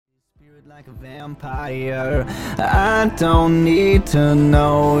Like a vampire, I don't need to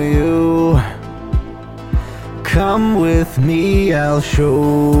know you. Come with me, I'll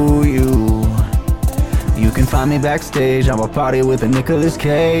show you. You can find me backstage, I'm a party with a Nicolas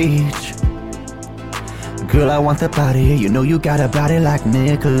Cage. Girl, I want that body, you know you got a body like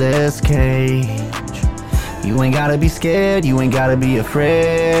Nicolas Cage. You ain't gotta be scared, you ain't gotta be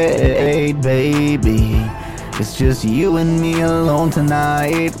afraid, baby. It's just you and me alone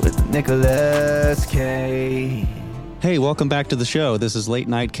tonight with Nicolas Cage. Hey, welcome back to the show. This is Late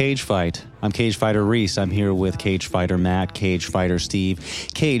Night Cage Fight. I'm Cage Fighter Reese. I'm here with Cage Fighter Matt, Cage Fighter Steve,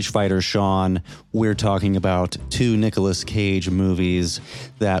 Cage Fighter Sean. We're talking about two Nicolas Cage movies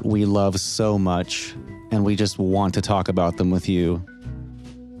that we love so much, and we just want to talk about them with you.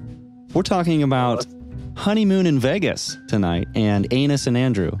 We're talking about Honeymoon in Vegas tonight and Amos and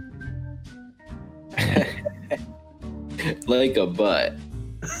Andrew. Like a butt.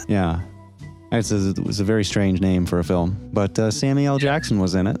 Yeah. It was a very strange name for a film. But Samuel L. Jackson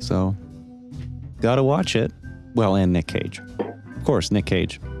was in it, so gotta watch it. Well, and Nick Cage. Of course, Nick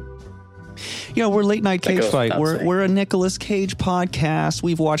Cage. Yeah, we're Late Night Cage Fight. We're a Nicolas Cage podcast.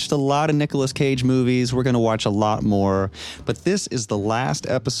 We've watched a lot of Nicolas Cage movies. We're going to watch a lot more. But this is the last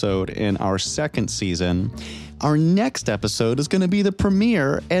episode in our second season. Our next episode is going to be the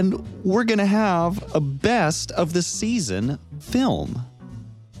premiere, and we're going to have a best of the season film.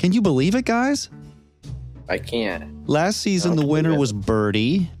 Can you believe it, guys? I can't. Last season, the winner was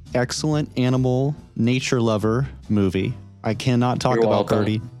Birdie. Excellent animal nature lover movie. I cannot talk about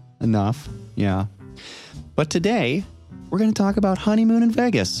Birdie enough. Yeah. But today, we're going to talk about Honeymoon in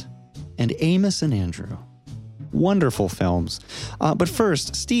Vegas and Amos and Andrew. Wonderful films. But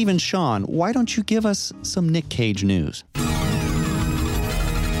first, Steve and Sean, why don't you give us some Nick Cage news?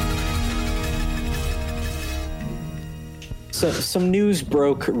 So, some news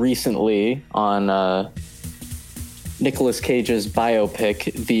broke recently on Nicolas Cage's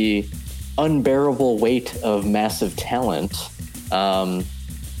biopic, The Unbearable Weight of Massive Talent.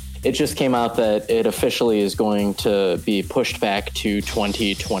 It just came out that it officially is going to be pushed back to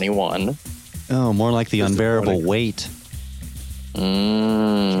 2021. Oh, more like The Unbearable Weight.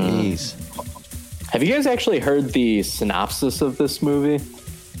 Jeez. Have you guys actually heard the synopsis of this movie?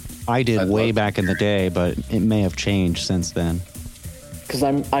 I did way back in the day, but it may have changed since then. Because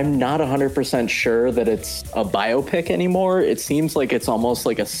I'm not 100% sure that it's a biopic anymore. It seems like it's almost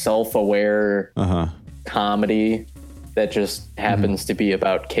like a self-aware comedy that just happens to be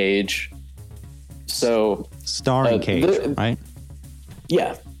about Cage. So starring Cage, right?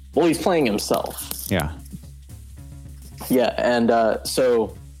 Yeah. Well, he's playing himself. Yeah. Yeah, and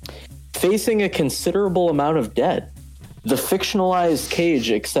so facing a considerable amount of debt, the fictionalized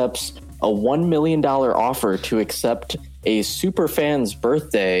Cage accepts a $1 million offer to accept a superfan's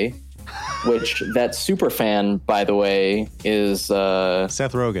birthday, which that superfan, by the way, is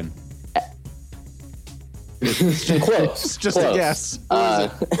Seth Rogen. Close. It's just a guess.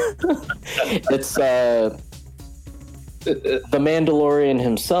 It's the Mandalorian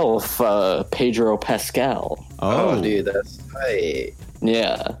himself, Pedro Pascal. Oh, dude, that's tight.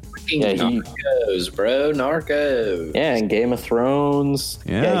 Yeah. Narcos, bro. Narcos. Yeah, and Game of Thrones.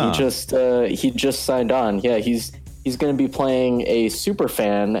 Yeah. He just signed on. Yeah, he's going to be playing a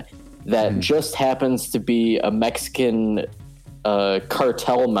superfan that just happens to be a Mexican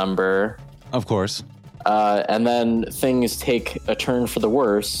cartel member. Of course. And then things take a turn for the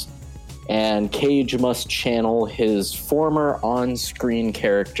worse, and Cage must channel his former on-screen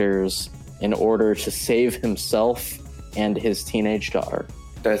characters in order to save himself and his teenage daughter.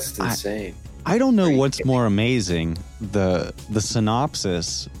 That's insane. I don't know what's more amazing, the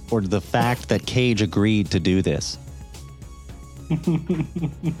synopsis or the fact that Cage agreed to do this.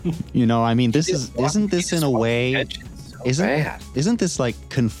 You know, I mean, isn't this in a way, isn't this like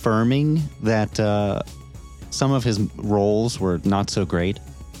confirming that some of his roles were not so great?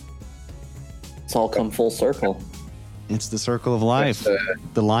 It's all come full circle. It's the circle of life.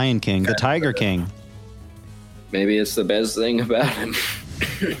 The Lion King, the Tiger King. Maybe it's the best thing about him.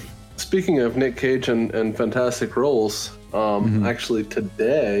 Speaking of Nick Cage and fantastic roles, actually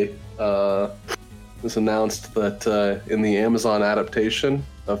today it was announced that in the Amazon adaptation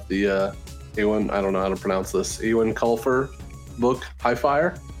of the Ewan, I don't know how to pronounce this, Ewan Colfer book, High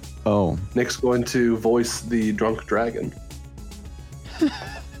Fire. Oh. Nick's going to voice the drunk dragon.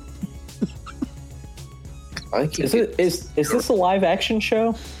 Is this a live action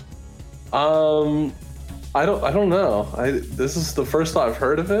show? I don't know. This is the first I've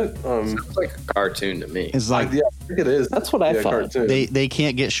heard of it. Sounds like a cartoon to me. It's like, yeah, I think it is. That's what I thought. They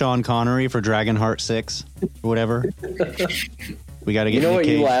can't get Sean Connery for Dragonheart 6 or whatever. We got to get You know Nick what?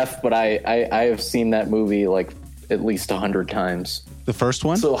 Cage. You laugh, but I have seen that movie like at least 100 times. The first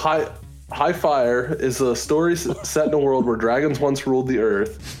one? So High Fire is a story set in a world where dragons once ruled the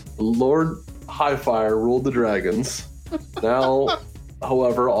earth. Lord High Fire ruled the dragons. Now,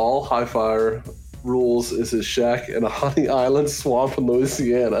 however, all High Fire rules is his shack in a honey island swamp in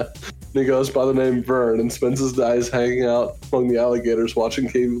Louisiana. And he goes by the name Vern and spends his days hanging out among the alligators, watching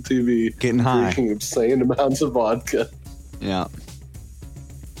cable TV, Getting high. drinking insane amounts of vodka. Yeah.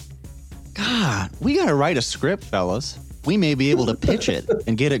 God, we got to write a script, fellas. We may be able to pitch it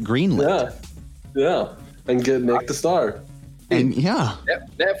and get it greenlit. Yeah, and get Nick to star. And yeah,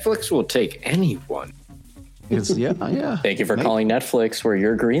 Netflix will take anyone. it's yeah. Thank you for calling Netflix where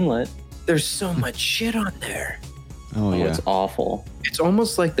you're greenlit. There's so much shit on there. Oh Oh, yeah, it's awful. It's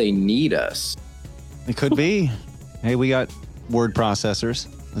almost like they need us. it could be. Hey, we got word processors.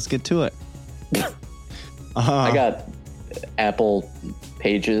 Let's get to it. I got Apple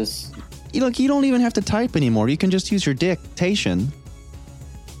Pages. Look, you don't even have to type anymore. You can just use your dictation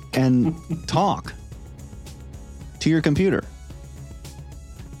and talk to your computer.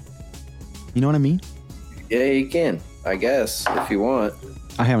 You know what I mean? Yeah, you can. I guess if you want.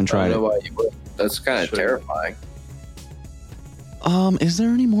 I haven't I tried don't know it. why you would. That's kind of Sure. terrifying. Is there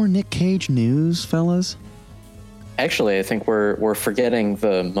any more Nick Cage news, fellas? Actually, I think we're forgetting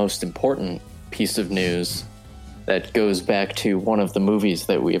the most important piece of news that goes back to one of the movies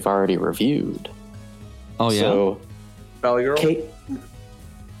that we've already reviewed. Oh yeah. So, Valley Girl? Kate,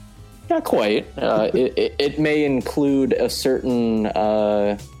 not quite. It may include a certain,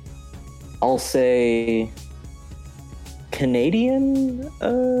 I'll say, Canadian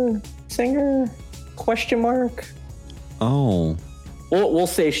singer? Question mark. Oh. We'll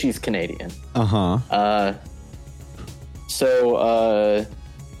say she's Canadian. Uh-huh. So,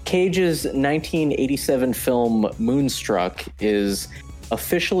 Cage's 1987 film Moonstruck is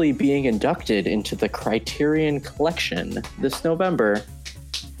officially being inducted into the Criterion Collection this November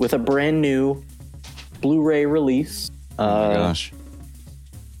with a brand new Blu-ray release. Oh my gosh.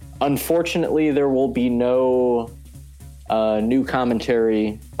 Unfortunately, there will be no new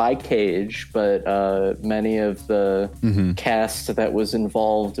commentary by Cage, but many of the cast that was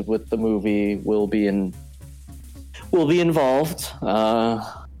involved with the movie will be involved. Yeah.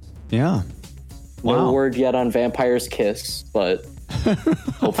 No Wow. word yet on Vampire's Kiss, but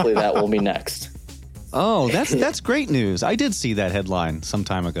hopefully that will be next. Oh, that's great news. I did see that headline some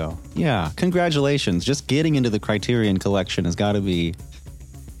time ago. Yeah, congratulations. Just getting into the Criterion Collection has got to be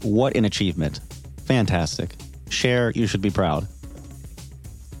what an achievement. Fantastic. Cher, you should be proud.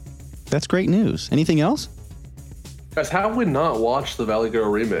 That's great news. Anything else? Guys, how have we not watched the Valley Girl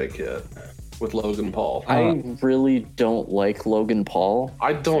remake yet with Logan Paul? I really don't like Logan Paul.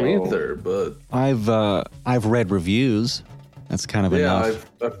 I don't So- either, but I've read reviews. That's kind of yeah,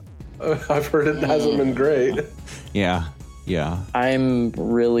 enough. I've heard it hasn't been great. Yeah. I'm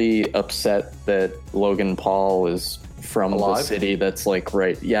really upset that Logan Paul is from the Alive? city that's like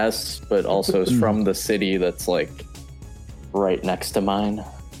right, yes, but also is from the city that's like right next to mine.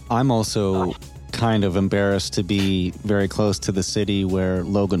 I'm also kind of embarrassed to be very close to the city where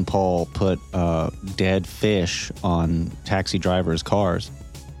Logan Paul put dead fish on taxi drivers' cars.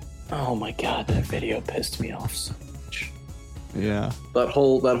 Oh my god, that video pissed me off so much. Yeah. That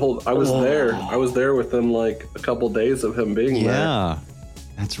whole I was there. I was there within like a couple days of him being there. Yeah.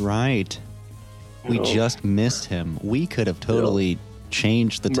 That's right. We know. just missed him. We could have totally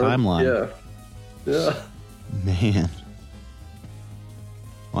changed the timeline. Yeah. Man.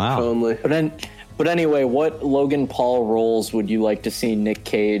 Wow. Only. But anyway, what Logan Paul roles would you like to see Nick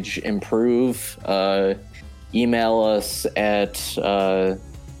Cage improve? Email us at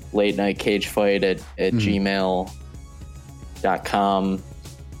latenightcagefight at gmail.com.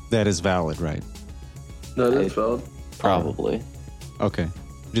 That is valid, right? No, that's valid. Probably. Okay.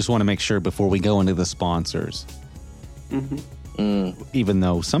 Just want to make sure before we go into the sponsors. Even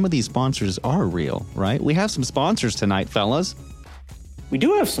though some of these sponsors are real, right? We have some sponsors tonight, fellas. We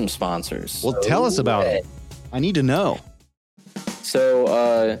do have some sponsors. Well, tell us about it. I need to know.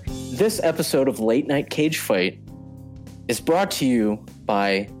 So, this episode of Late Night Cage Fight is brought to you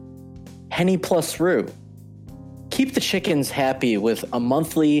by Henny Plus Rue. Keep the chickens happy with a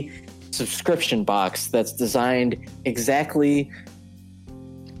monthly subscription box that's designed exactly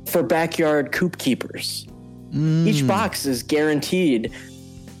for backyard coop keepers. Each box is guaranteed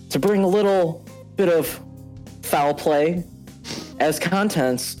to bring a little bit of foul play, as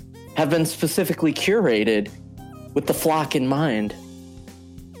contents have been specifically curated with the flock in mind.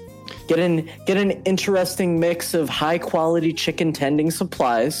 Get an interesting mix of high quality chicken tending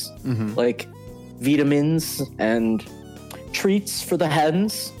supplies like vitamins and treats for the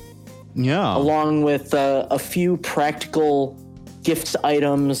hens, Yeah. along with a few practical gift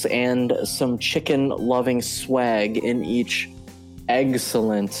items and some chicken-loving swag in each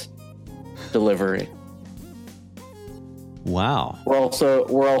excellent delivery. Wow.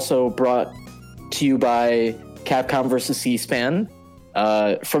 We're also brought to you by Capcom vs. C-SPAN,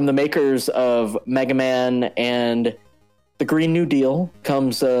 from the makers of Mega Man and the Green New Deal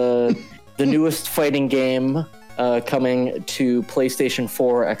comes the newest fighting game coming to PlayStation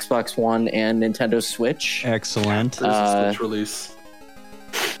 4, Xbox One, and Nintendo Switch. Excellent. There's a Switch release.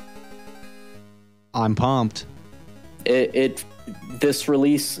 I'm pumped. This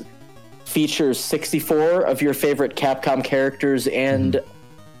release features 64 of your favorite Capcom characters and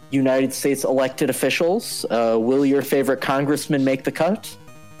United States elected officials. Will your favorite congressman make the cut?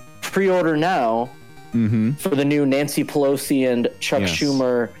 Pre-order now for the new Nancy Pelosi and Chuck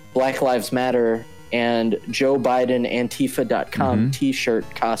Schumer Black Lives Matter and Joe Biden Antifa.com t-shirt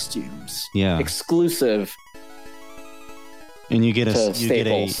costumes. Yeah. Exclusive. And you get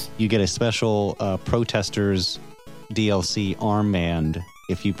Staples. a special protesters DLC armband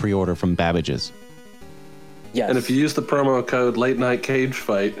if you pre-order from Babbage's. Yes. And if you use the promo code Late Night Cage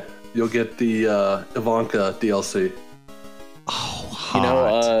Fight, you'll get the Ivanka DLC. Oh,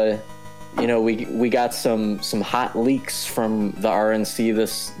 hot. We got some hot leaks from the RNC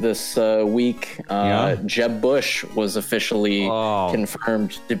this week. Jeb Bush was officially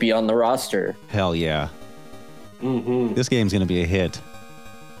confirmed to be on the roster. Hell yeah. Mm-hmm. This game's going to be a hit.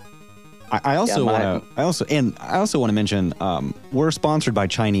 I also want to mention we're sponsored by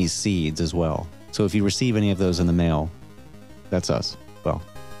Chinese Seeds as well. So if you receive any of those in the mail, that's us. Well,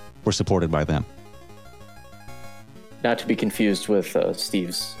 we're supported by them. Not to be confused with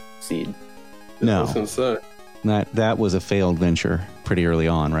Steve's Seed. No, I was gonna say. that was a failed venture pretty early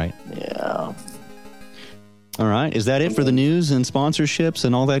on, right? Yeah. All right. Is that it for the news and sponsorships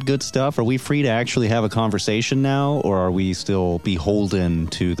and all that good stuff? Are we free to actually have a conversation now, or are we still beholden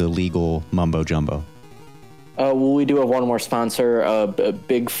to the legal mumbo jumbo? Well, we do have one more sponsor,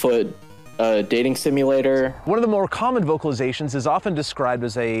 Bigfoot dating simulator. One of the more common vocalizations is often described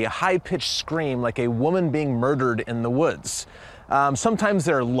as a high-pitched scream, like a woman being murdered in the woods. Sometimes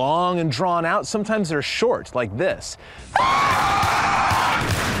they're long and drawn out. Sometimes they're short, like this.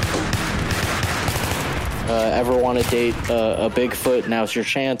 Ever want to date a Bigfoot? Now's your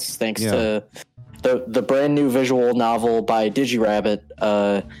chance. Thanks to the brand new visual novel by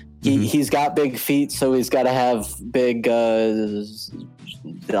DigiRabbit. He's got big feet, so he's got to have big. I'll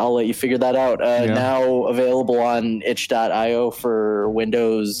let you figure that out. Now available on itch.io for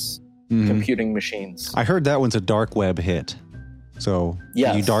Windows computing machines. I heard that one's a dark web hit. So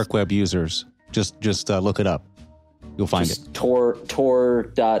you dark web users, just look it up. You'll find it.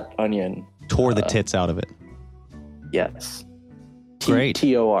 Tor.onion. Tore the tits out of it. Yes. Great.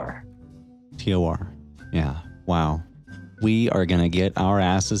 TOR. TOR. Yeah. Wow. We are going to get our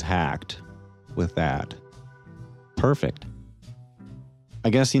asses hacked with that. Perfect. I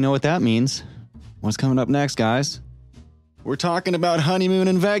guess you know what that means. What's coming up next, guys? We're talking about honeymoon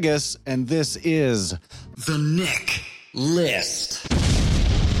in Vegas, and this is the Nick List.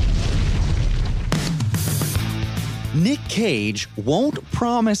 Nick Cage won't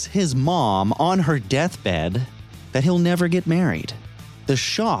promise his mom on her deathbed that he'll never get married. The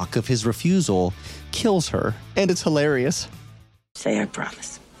shock of his refusal kills her, and it's hilarious. Say, I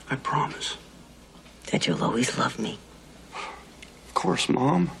promise. I promise. That you'll always love me. Of course,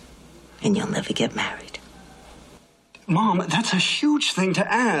 Mom. And you'll never get married. Mom, that's a huge thing to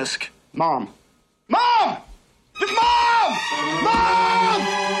ask. Mom! Mom! Mom! Mom!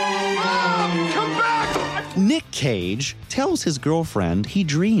 Mom! Come back! Nick Cage tells his girlfriend he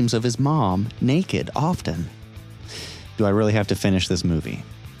dreams of his mom naked often. Do I really have to finish this movie?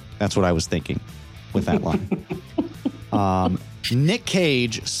 That's what I was thinking with that line. Nick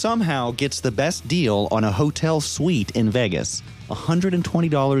Cage somehow gets the best deal on a hotel suite in Vegas.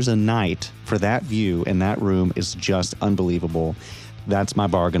 $120 a night for that view in that room is just unbelievable. That's my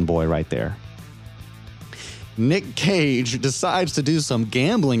bargain boy right there. Nick Cage decides to do some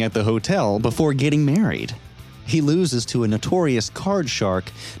gambling at the hotel before getting married. He loses to a notorious card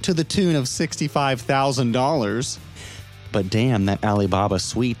shark to the tune of $65,000. But damn, that Alibaba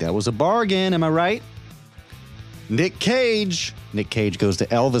suite, that was a bargain, am I right? Nick Cage goes to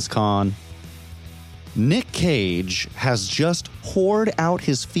Elvis Con. Nick Cage has just whored out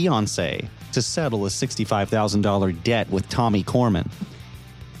his fiancée to settle a $65,000 debt with Tommy Corman.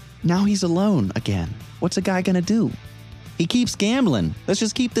 Now he's alone again. What's a guy gonna do? He keeps gambling. Let's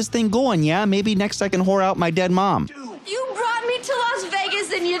just keep this thing going, yeah? Maybe next I can whore out my dead mom. You brought me to Las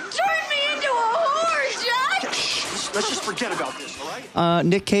Vegas and you turned me into a whore, Jack! Let's just forget about this, all right?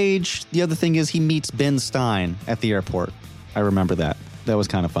 Nick Cage, the other thing is he meets Ben Stein at the airport. I remember that. That was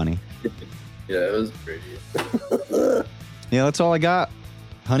kind of funny. Yeah, it was pretty. Yeah, that's all I got.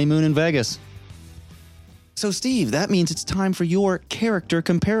 Honeymoon in Vegas. So, Steve, that means it's time for your character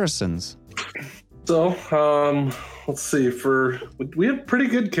comparisons. So, let's see. We have pretty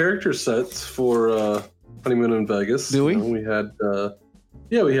good character sets for Honeymoon in Vegas. Do we? We had,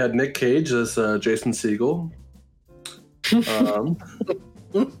 we had Nick Cage as Jason Segel.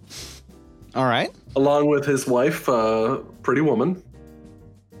 All right. Along with his wife, Pretty Woman.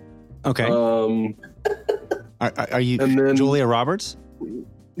 Okay. Are you and then- Julia Roberts?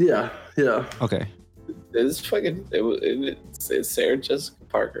 Yeah. Okay. It's Sarah Jessica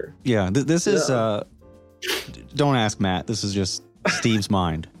Parker. Yeah, this is... don't ask Matt. This is just Steve's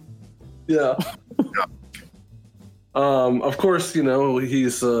mind. Yeah. Of course,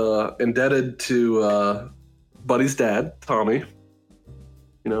 he's indebted to Buddy's dad, Tommy.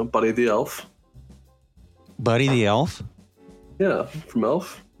 Buddy the Elf. Buddy the Elf? Yeah, from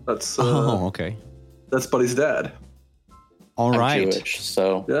Elf. That's okay. That's Buddy's dad. All I'm right. Jewish,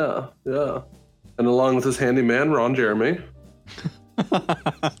 so Yeah. And along with his handyman, Ron Jeremy.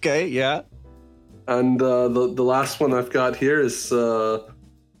 Okay, yeah. And the last one I've got here is the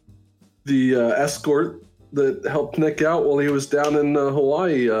escort that helped Nick out while he was down in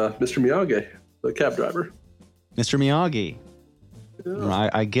Hawaii, Mr. Miyagi, the cab driver. Mr. Miyagi. Yeah.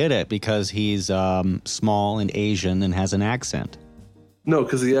 I get it because he's small and Asian and has an accent. No,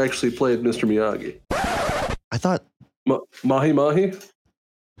 because he actually played Mr. Miyagi. I thought... Mahi Mahi?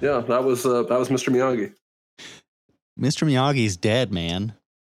 Yeah, that was Mr. Miyagi. Mr. Miyagi's dead, man.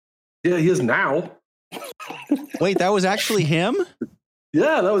 Yeah, he is now. Wait, that was actually him?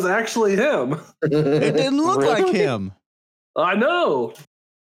 Yeah, that was actually him. It didn't look like him. I know.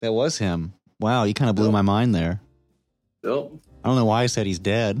 That was him. Wow, you kind of blew my mind there. Yep. I don't know why I said he's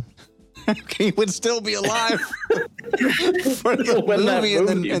dead. He would still be alive for the movie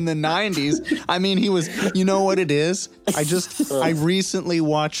in the 90s. I mean, he was, you know what it is? I recently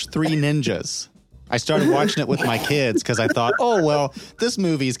watched Three Ninjas. I started watching it with my kids because I thought, oh, well, this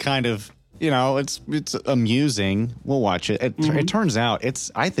movie's kind of, it's amusing. We'll watch it. It turns out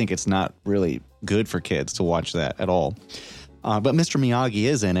I think it's not really good for kids to watch that at all. But Mr. Miyagi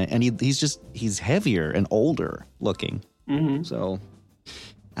is in it, and he's heavier and older looking. Mm-hmm. So,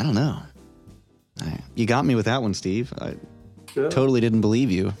 I don't know. You got me with that one, Steve. I totally didn't believe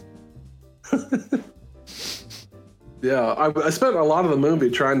you. Yeah, I spent a lot of the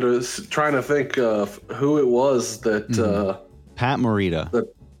movie trying to think of who it was that Pat Morita.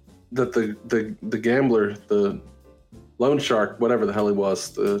 That the gambler, the loan shark, whatever the hell he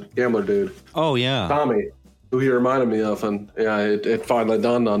was, the gambler dude. Oh yeah, Tommy, who he reminded me of, and yeah, it finally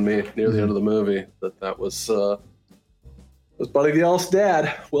dawned on me near the end of the movie that was Buddy the Elf's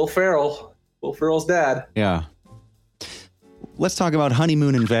dad, Will Ferrell. Will Ferrell's dad. Yeah. Let's talk about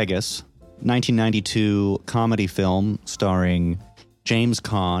Honeymoon in Vegas, 1992 comedy film starring James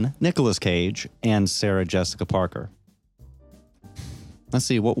Caan, Nicolas Cage, and Sarah Jessica Parker. Let's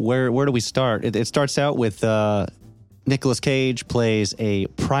see, where do we start? It starts out with Nicolas Cage plays a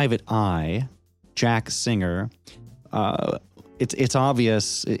private eye, Jack Singer. It's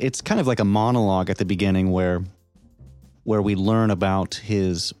obvious. It's kind of like a monologue at the beginning where we learn about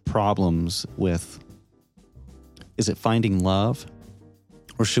his problems with, is it finding love?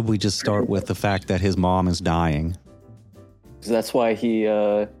 Or should we just start with the fact that his mom is dying? That's why he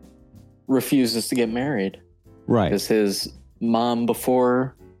refuses to get married. Right. Because his mom,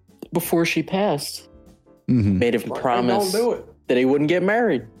 before she passed, made him promise that he wouldn't get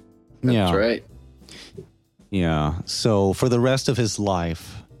married. That's right. Yeah. So for the rest of his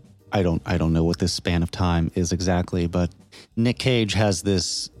life, I don't know what this span of time is exactly, but Nick Cage has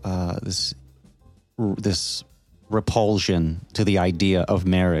this repulsion to the idea of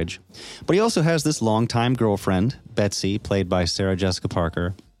marriage. But he also has this longtime girlfriend, Betsy, played by Sarah Jessica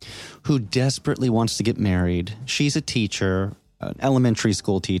Parker, who desperately wants to get married. She's a teacher, an elementary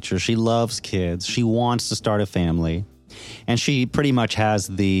school teacher. She loves kids. She wants to start a family. And she pretty much has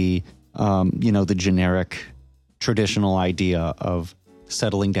the generic traditional idea of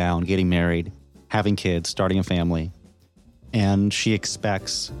settling down, getting married, having kids, starting a family. And she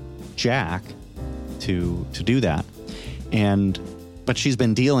expects Jack to do that. But she's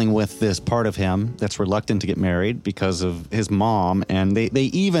been dealing with this part of him that's reluctant to get married because of his mom. And they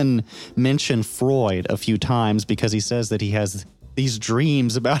even mention Freud a few times because he says that he has these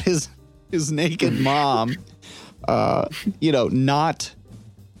dreams about his naked mom.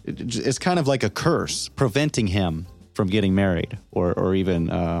 It's kind of like a curse preventing him from getting married or even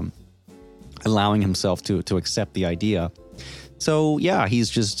allowing himself to accept the idea. So yeah, he's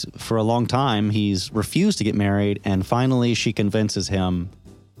just, for a long time, he's refused to get married, and finally she convinces him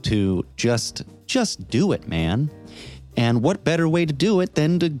to just do it, man. And what better way to do it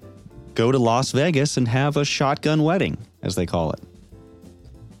than to go to Las Vegas and have a shotgun wedding, as they call it.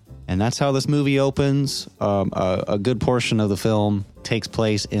 And that's how this movie opens. A good portion of the film takes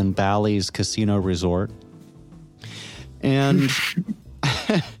place in Bally's Casino Resort. And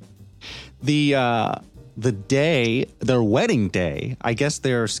the day, their wedding day, I guess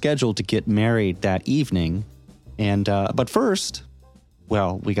they're scheduled to get married that evening. And but first,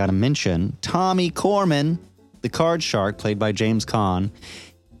 well, we got to mention Tommy Corman, the card shark, played by James Caan.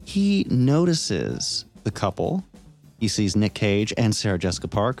 He notices the couple. He sees Nick Cage and Sarah Jessica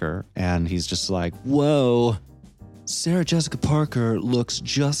Parker, and he's just like, whoa, Sarah Jessica Parker looks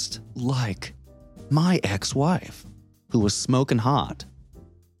just like my ex-wife, who was smoking hot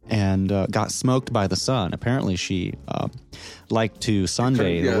and got smoked by the sun. Apparently she liked to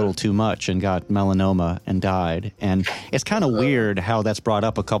sunbathe a little too much and got melanoma and died. And it's kind of weird how that's brought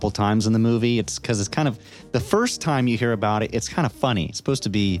up a couple times in the movie. It's because it's kind of, the first time you hear about it, it's kind of funny. It's supposed to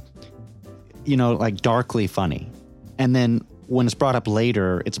be, you know, like darkly funny. And then when it's brought up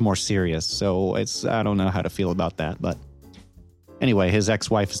later, it's more serious. So I don't know how to feel about that. But anyway, his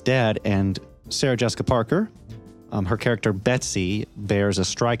ex-wife is dead, and Sarah Jessica Parker, her character Betsy, bears a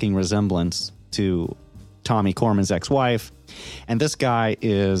striking resemblance to Tommy Corman's ex-wife. And this guy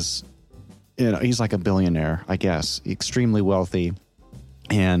is, you know, he's like a billionaire, I guess, extremely wealthy.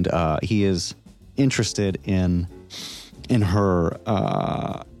 And he is interested in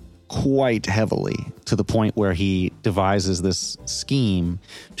her quite heavily, to the point where he devises this scheme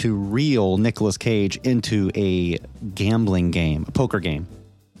to reel Nicolas Cage into a gambling game, a poker game.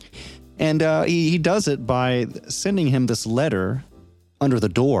 And he does it by sending him this letter under the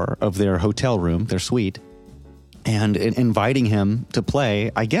door of their hotel room, their suite, and inviting him to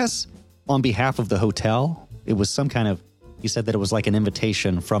play, I guess, on behalf of the hotel. It was some kind of, he said that it was like an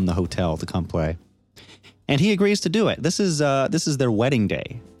invitation from the hotel to come play. And he agrees to do it. This is their wedding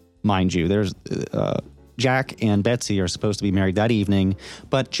day, mind you. There's Jack and Betsy are supposed to be married that evening,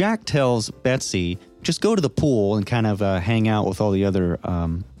 but Jack tells Betsy, just go to the pool and kind of hang out with all the other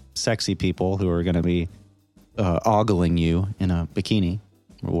sexy people who are going to be ogling you in a bikini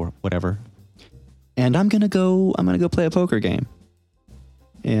or whatever. And I'm going to go play a poker game.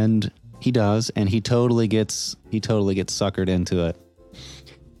 And he does, and he totally gets suckered into it.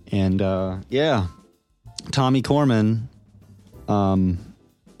 And yeah, Tommy Corman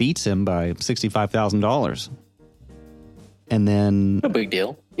beats him by $65,000. And then no big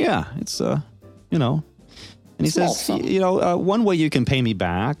deal. Yeah, it's you know. And he says, you know, one way you can pay me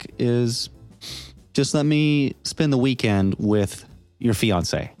back is just let me spend the weekend with your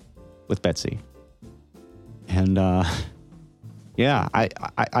fiance, with Betsy. And yeah,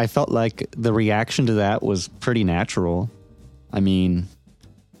 I felt like the reaction to that was pretty natural. I mean,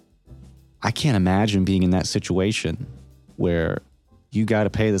 I can't imagine being in that situation where you got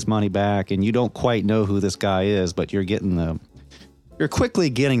to pay this money back and you don't quite know who this guy is, but you're quickly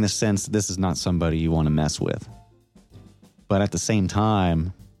getting the sense that this is not somebody you want to mess with. But at the same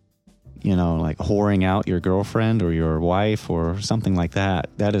time, you know, like whoring out your girlfriend or your wife or something like that,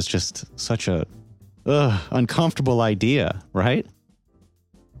 that is just such a uncomfortable idea, right?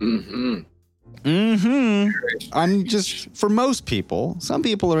 I'm just, for most people, some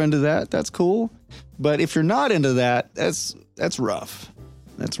people are into that. That's cool. But if you're not into that, that's rough.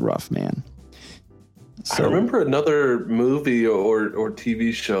 That's rough, man. So, I remember another movie or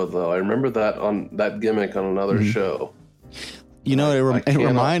TV show, though. I remember that gimmick on another show. You know, it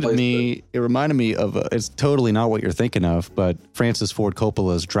reminded me of, it's totally not what you're thinking of, but Francis Ford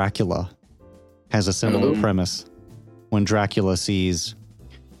Coppola's Dracula has a similar premise. When Dracula sees,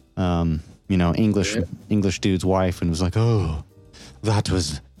 you know, English dude's wife and was like, oh,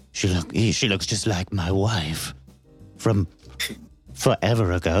 she looks just like my wife from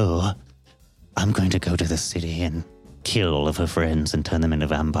forever ago. I'm going to go to the city and kill all of her friends and turn them into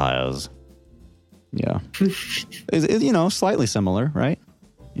vampires. Yeah. You know, slightly similar, right?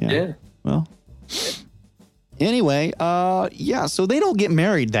 Yeah. Well, anyway, yeah, so they don't get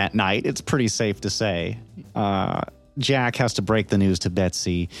married that night. It's pretty safe to say. Jack has to break the news to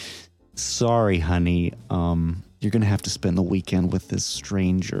Betsy. Sorry, honey. You're going to have to spend the weekend with this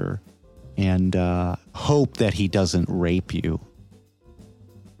stranger and hope that he doesn't rape you.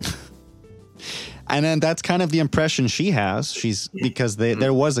 And then that's kind of the impression she has. Because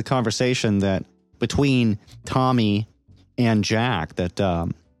there was a conversation that between Tommy and Jack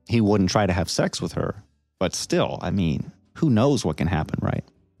that he wouldn't try to have sex with her. But still, I mean, who knows what can happen, right?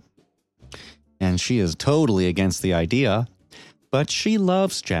 and she is totally against the idea. But she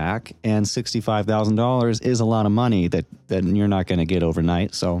loves Jack, and $65,000 is a lot of money that you're not going to get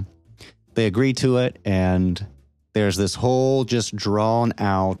overnight. So they agree to it, and there's this whole just drawn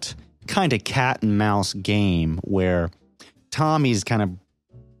out kind of cat and mouse game where Tommy's kind of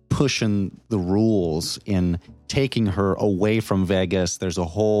pushing the rules in taking her away from Vegas. There's a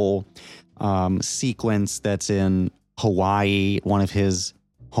whole sequence that's in Hawaii, one of his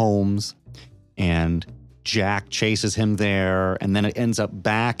homes, and Jack chases him there, and then it ends up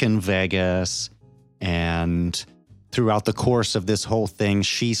back in Vegas. And throughout the course of this whole thing,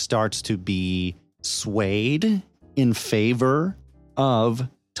 she starts to be swayed in favor of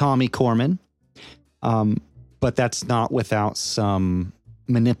Tommy Corman. But that's not without some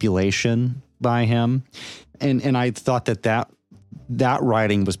manipulation by him. And I thought that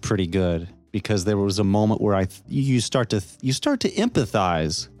writing was pretty good, because there was a moment where you start to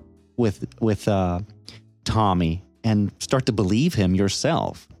empathize with Tommy and start to believe him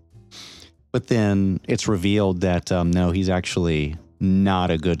yourself. But then it's revealed that no, he's actually not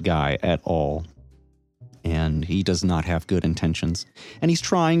a good guy at all. And he does not have good intentions. And he's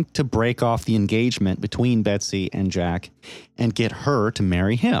trying to break off the engagement between Betsy and Jack and get her to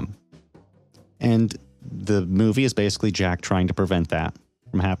marry him. And the movie is basically Jack trying to prevent that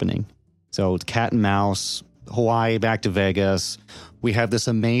from happening. So it's cat and mouse, Hawaii, back to Vegas. We have this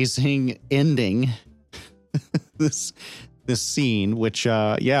amazing ending. this scene, which,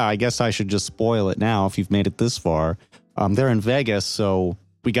 I guess I should just spoil it now if you've made it this far. They're in Vegas, so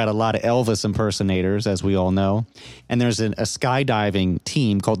we got a lot of Elvis impersonators, as we all know. And there's a skydiving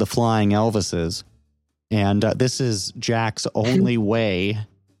team called the Flying Elvises. And this is Jack's only way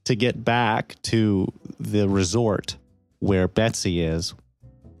to get back to the resort where Betsy is,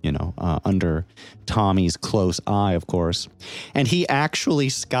 under Tommy's close eye, of course. And he actually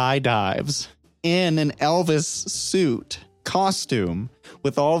skydives in an Elvis suit costume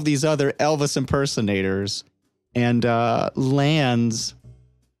with all of these other Elvis impersonators and lands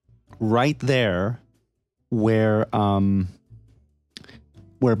right there where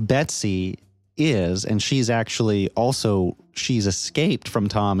Betsy is. And she's escaped from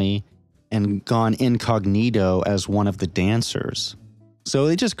Tommy and gone incognito as one of the dancers. So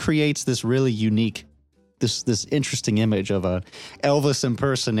it just creates this really unique, this interesting image of a Elvis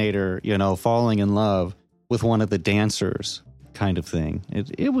impersonator, falling in love with one of the dancers, kind of thing.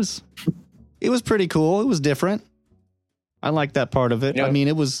 It was pretty cool. It was different. I liked that part of it. Yeah. I mean,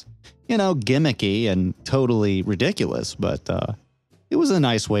 it was, gimmicky and totally ridiculous, but it was a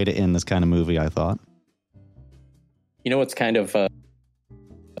nice way to end this kind of movie, I thought. What's kind of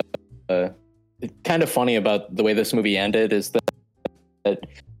funny about the way this movie ended is that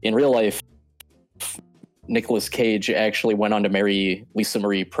in real life, Nicolas Cage actually went on to marry Lisa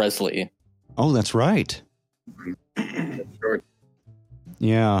Marie Presley. Oh, that's right.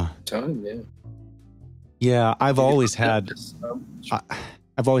 Yeah. Yeah, I've always had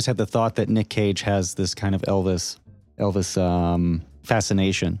the thought that Nick Cage has this kind of Elvis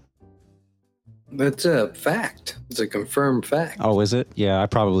fascination. That's a fact. It's a confirmed fact. Oh, is it? Yeah, I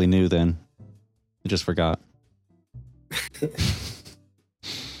probably knew then. I just forgot.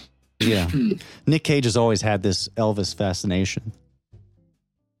 Yeah. Nick Cage has always had this Elvis fascination.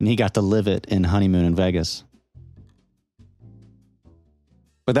 And he got to live it in Honeymoon in Vegas.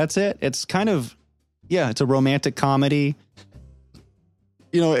 But that's it. It's kind of, it's a romantic comedy.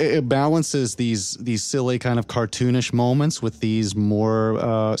 It balances these silly kind of cartoonish moments with these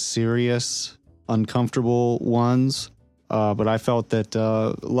more serious, uncomfortable ones. But I felt that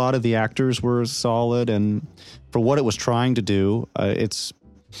a lot of the actors were solid, and for what it was trying to do, it's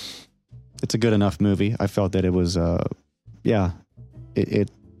a good enough movie. I felt that it was,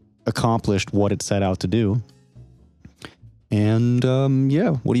 it accomplished what it set out to do. And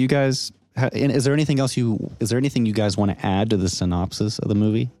what do you guys? Is there anything you guys want to add to the synopsis of the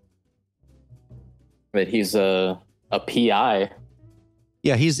movie? That he's a PI.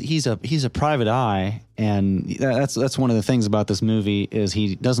 Yeah, he's a private eye, and that's one of the things about this movie is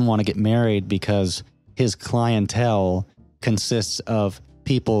he doesn't want to get married because his clientele consists of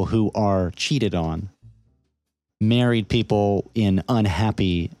people who are cheated on, married people in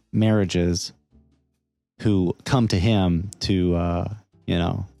unhappy marriages who come to him to,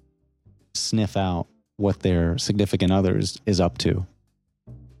 sniff out what their significant others is up to.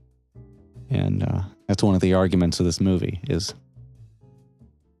 And that's one of the arguments of this movie is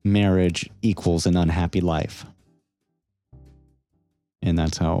marriage equals an unhappy life. And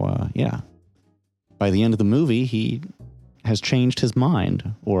that's how, by the end of the movie, he has changed his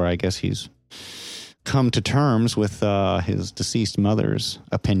mind, or I guess he's come to terms with his deceased mother's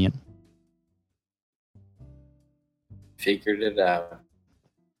opinion. Figured it out.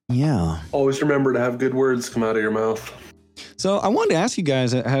 Yeah. Always remember to have good words come out of your mouth. So I wanted to ask you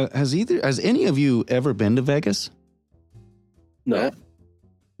guys: has any of you ever been to Vegas? No.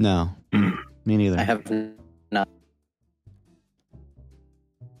 No, me neither. I have not.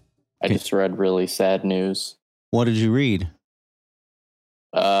 I just read really sad news. What did you read?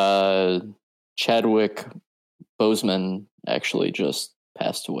 Chadwick Boseman actually just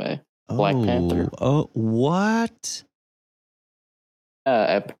passed away. Black Panther. Oh, what?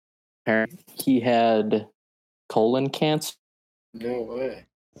 Apparently he had colon cancer. No way.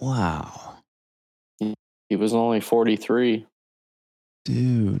 Wow. He was only 43.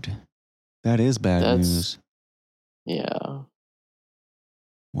 Dude, that is bad news. Yeah.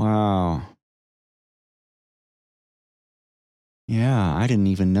 Wow. Yeah, I didn't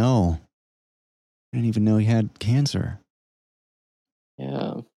even know. I didn't even know he had cancer.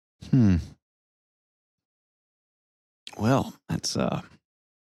 Yeah. Well, it's an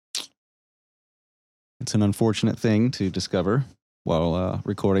unfortunate thing to discover while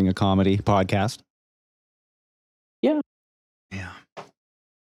recording a comedy podcast. Yeah. Yeah.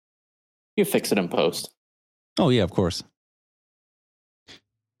 You fix it in post. Oh, yeah, of course.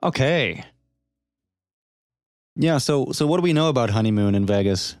 Okay. Yeah, so what do we know about Honeymoon in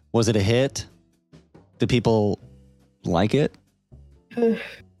Vegas? Was it a hit? Did people like it?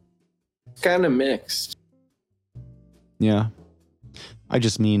 Kind of mixed. Yeah. I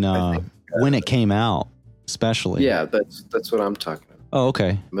just mean when it came out, especially. Yeah, that's what I'm talking about. Oh,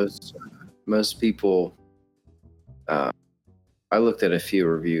 okay. Most people. I looked at a few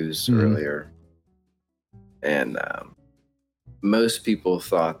reviews earlier, and most people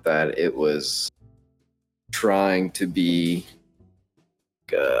thought that it was trying to be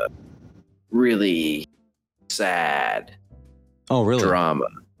really sad. Oh, really? Drama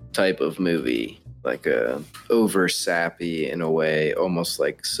type of movie, like a over sappy in a way, almost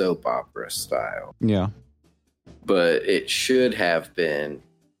like soap opera style. Yeah. But it should have been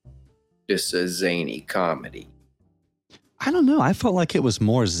just a zany comedy. I don't know. I felt like it was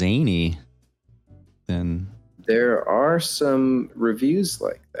more zany than. There are some reviews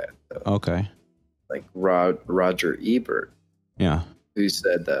like that, though. Okay. Like Roger Ebert, Yeah. who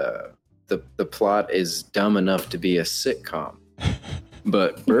said the plot is dumb enough to be a sitcom,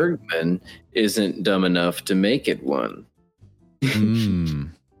 but Bergman isn't dumb enough to make it one. Yeah.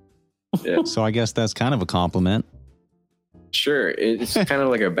 So I guess that's kind of a compliment. Sure, it's kind of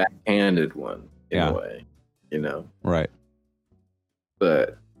like a backhanded one in a way, Right.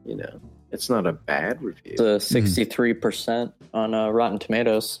 But it's not a bad review. It's a 63% on Rotten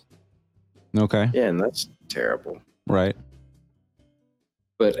Tomatoes. Okay. Yeah, and that's terrible. Right.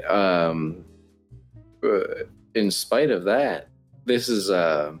 But in spite of that, this is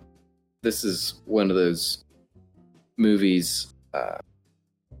one of those movies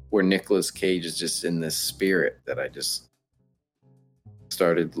where Nicolas Cage is just in this spirit that I just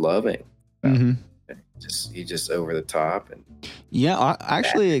started loving. He's just over the top, and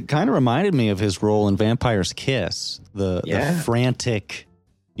actually, it kind of reminded me of his role in Vampire's Kiss, the frantic,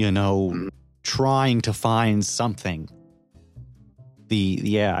 trying to find something.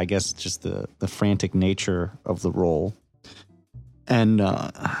 I guess just the frantic nature of the role, and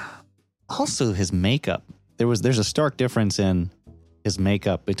also his makeup. There's a stark difference in his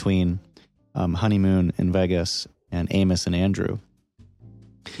makeup between Honeymoon in Vegas and Amos and Andrew.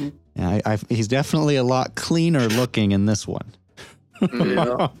 Yeah, he's definitely a lot cleaner looking in this one.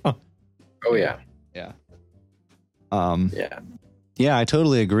 Yeah. Oh yeah. Yeah. Yeah, I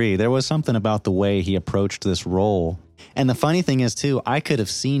totally agree. There was something about the way he approached this role. And the funny thing is, too, I could have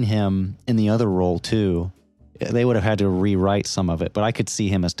seen him in the other role, too. They would have had to rewrite some of it, but I could see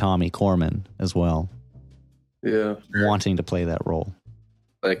him as Tommy Corman as well. Yeah. Wanting to play that role.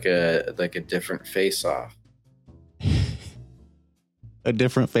 like a different face-off. A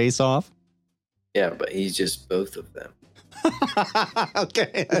different face-off? Yeah, but he's just both of them.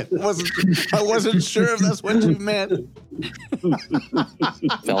 Okay, I wasn't sure if that's what you meant.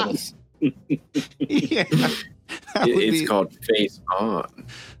 Fellas. Yeah, It's called Face On.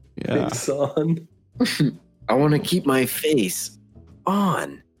 Yeah. Face On. I want to keep my face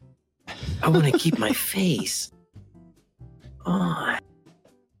on. I want to keep my face on.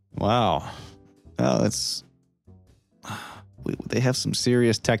 Wow. Well, they have some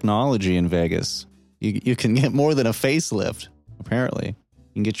serious technology in Vegas. You can get more than a facelift, apparently.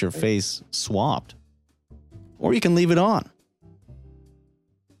 You can get your face swapped. Or you can leave it on.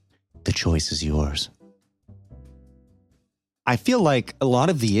 The choice is yours. I feel like a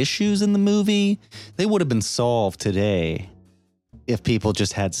lot of the issues in the movie, they would have been solved today if people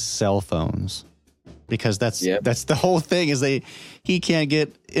just had cell phones. because that's the whole thing is he can't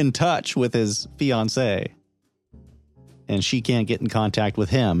get in touch with his fiancée, and she can't get in contact with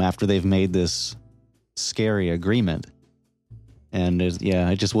him after they've made this scary agreement. And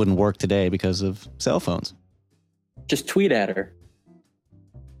it just wouldn't work today because of cell phones. Just tweet at her.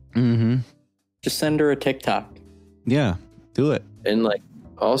 Mm-hmm. Just send her a TikTok. Yeah, do it. And like,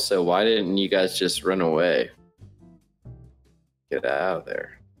 also, why didn't you guys just run away? Get out of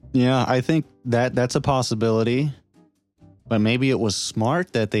there. Yeah, I think that's a possibility. But maybe it was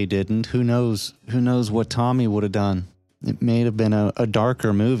smart that they didn't. Who knows? Who knows what Tommy would have done? It may have been a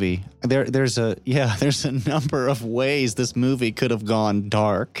darker movie. There's a number of ways this movie could have gone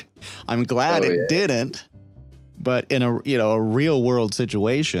dark. I'm glad it didn't. But in a real world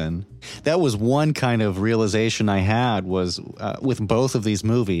situation, that was one kind of realization I had was with both of these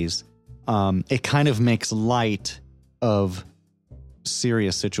movies. It kind of makes light of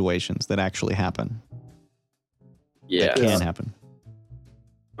serious situations that actually happen. Yeah, that can happen.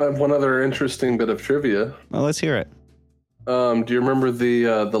 I have one other interesting bit of trivia. Well, let's hear it. Do you remember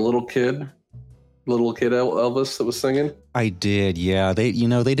the little kid Elvis that was singing? I did, yeah. They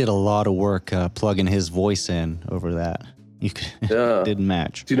did a lot of work plugging his voice in over that. Didn't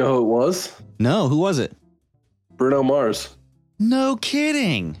match. Do you know who it was? No, who was it? Bruno Mars. No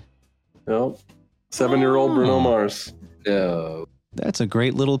kidding. Yep. 7-year-old Bruno Mars. No. That's a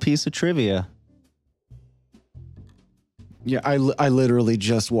great little piece of trivia. Yeah, I literally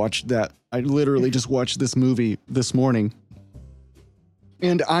just watched that. I literally just watched this movie this morning.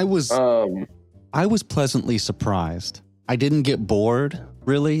 And I was pleasantly surprised. I didn't get bored,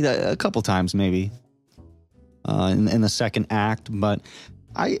 really, a couple times maybe, in the second act, but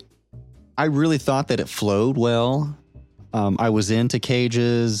I really thought that it flowed well. I was into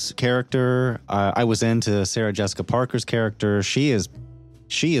Cage's character. I was into Sarah Jessica Parker's character. She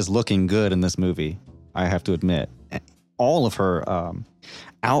is looking good in this movie, I have to admit. All of her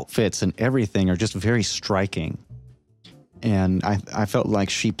outfits and everything are just very striking. And I felt like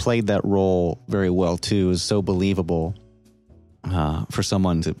she played that role very well, too. It was so believable for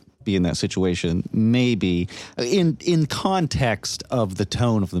someone to be in that situation. Maybe in context of the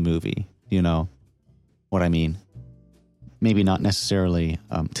tone of the movie, you know what I mean? Maybe not necessarily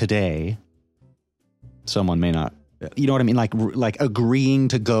today. Someone may not, you know what I mean? Like agreeing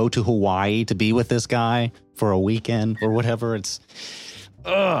to go to Hawaii to be with this guy for a weekend or whatever.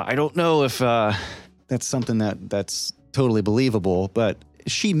 I don't know if that's something that's totally believable, but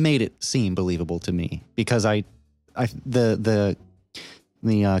she made it seem believable to me because the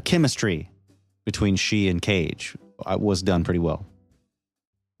chemistry between she and Cage was done pretty well.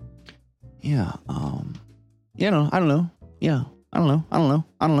 Yeah. I don't know. Yeah. I don't know.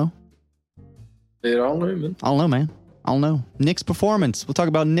 They don't know, man. I don't know, man. I don't know. Nick's performance. We'll talk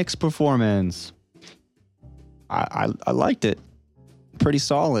about Nick's performance. I liked it. Pretty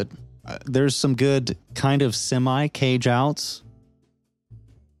solid. There's some good kind of semi-Cage outs.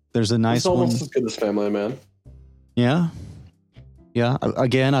 There's a nice one. It's almost as good as Family Man. Yeah. Yeah.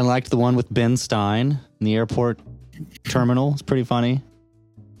 Again, I liked the one with Ben Stein in the airport terminal. It's pretty funny.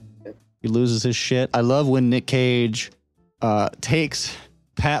 He loses his shit. I love when Nick Cage takes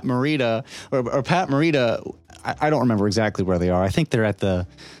Pat Morita, or Pat Morita, I don't remember exactly where they are. I think they're at the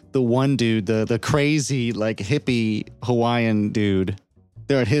one dude, the crazy, like, hippie Hawaiian dude.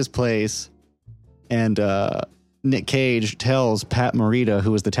 They're at his place, and Nick Cage tells Pat Morita,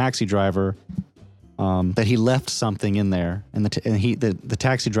 who was the taxi driver, that he left something in there, and the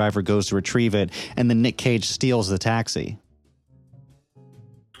taxi driver goes to retrieve it, and then Nick Cage steals the taxi.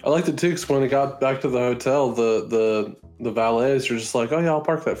 I liked it too, because when he got back to the hotel, the valets are just like, "Oh yeah, I'll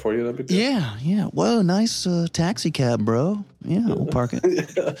park that for you." That'd be good. Yeah. Well, nice taxi cab, bro. Yeah, we'll park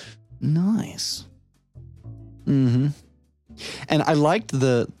it. Yeah. Nice. Mm-hmm. And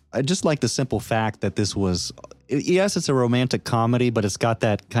I just liked the simple fact that this was, yes, it's a romantic comedy, but it's got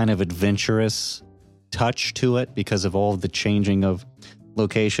that kind of adventurous touch to it because of all the changing of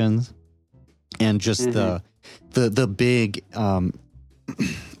locations and just the big,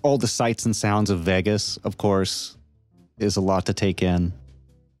 all the sights and sounds of Vegas, of course, is a lot to take in.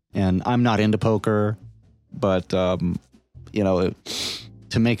 And I'm not into poker, but, to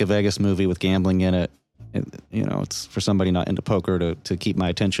make a Vegas movie with gambling in it, it's for somebody not into poker to keep my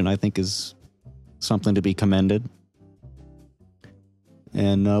attention, I think is something to be commended.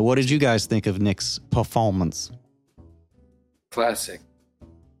 And what did you guys think of Nick's performance? Classic.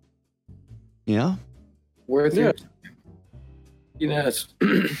 Yeah? Worth your time.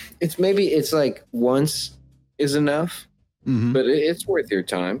 It's like once is enough, but it's worth your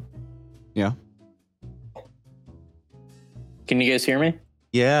time. Yeah. Can you guys hear me?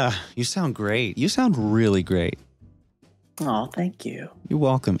 Yeah, you sound great. You sound really great. Oh, thank you. You're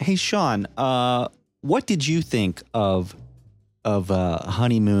welcome. Hey, Sean, what did you think of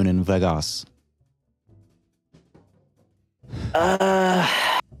Honeymoon in Vegas? Not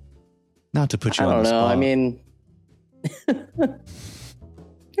to put you I on don't the know. spot. I mean,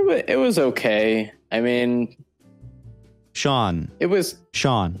 it was okay. I mean, Sean,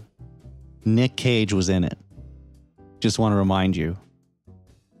 Sean. Nick Cage was in it. Just want to remind you.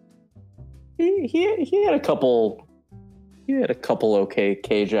 He had a couple. He had a couple okay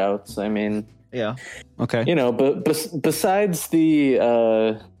Cage outs. I mean, yeah. Okay. But besides the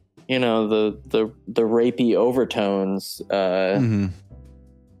the rapey overtones, Mm-hmm.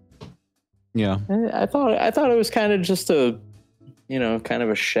 Yeah. I thought it was kind of just a kind of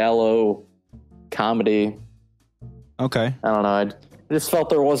a shallow comedy. Okay. I don't know. I just felt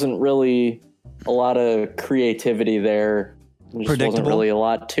there wasn't really a lot of creativity there. There just wasn't really a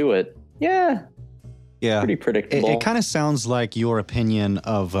lot to it. Yeah. Yeah. Pretty predictable. It kind of sounds like your opinion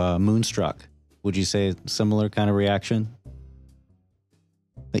of Moonstruck. Would you say similar kind of reaction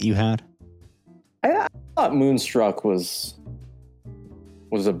that you had? I thought Moonstruck was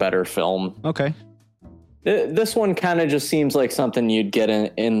a better film. Okay. This one kind of just seems like something you'd get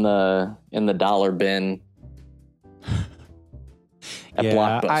in the dollar bin at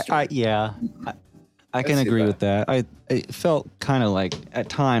Blockbuster. I can agree with that. It felt kind of like, at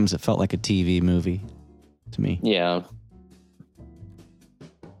times, it felt like a TV movie to me. Yeah.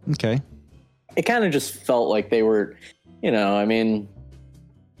 Okay. It kind of just felt like they were, I mean,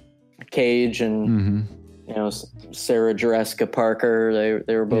 Cage and Sarah Jessica Parker.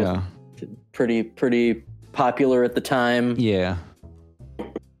 They were both pretty popular at the time. Yeah.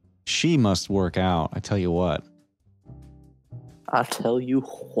 She must work out. I tell you what. I'll tell you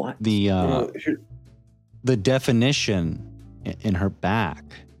what. The definition in her back,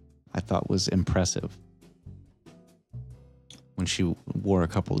 I thought, was impressive. When she wore a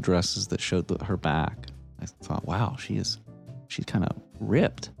couple of dresses that showed her back, I thought, wow, she's kind of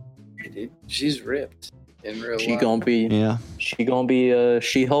ripped. She's ripped in real life. She gonna be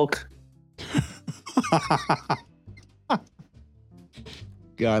She-Hulk.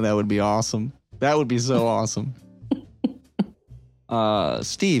 God, that would be awesome. That would be so awesome.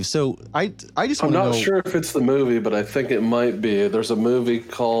 Steve, so I just want to know. I'm not sure if it's the movie, but I think it might be. There's a movie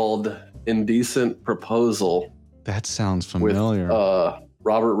called Indecent Proposal. That sounds familiar. With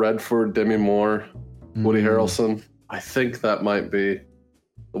Robert Redford, Demi Moore, Woody Harrelson. I think that might be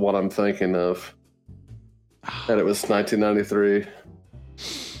the one I'm thinking of. And it was 1993.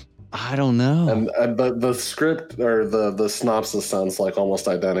 I don't know. And the script or the synopsis sounds like almost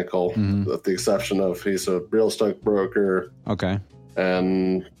identical, with the exception of he's a real estate broker. Okay.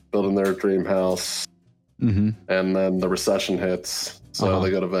 And building their dream house. And then the recession hits. So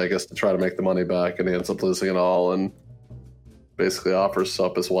they go to Vegas to try to make the money back, and he ends up losing it all and basically offers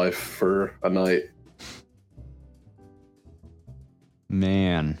up his wife for a night.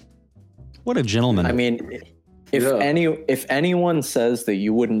 Man. What a gentleman. I mean, if anyone says that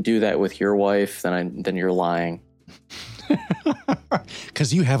you wouldn't do that with your wife, then you're lying.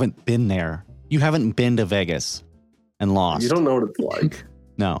 Because you haven't been there. You haven't been to Vegas and lost. You don't know what it's like.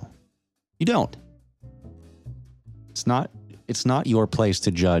 No, you don't. It's not your place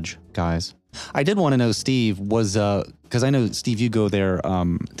to judge, guys. I did want to know, Steve, because I know, Steve, you go there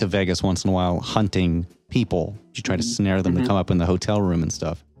to Vegas once in a while hunting people. You try to snare them to come up in the hotel room and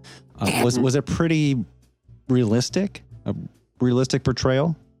stuff. Was it pretty realistic? A realistic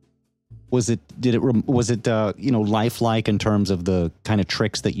portrayal? Was it lifelike in terms of the kind of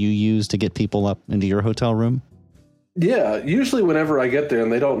tricks that you use to get people up into your hotel room? Yeah, usually whenever I get there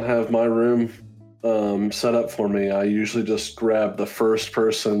and they don't have my room set up for me, I usually just grab the first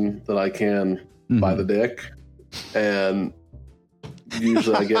person that I can by the dick, and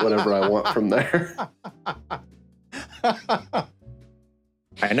usually I get whatever I want from there.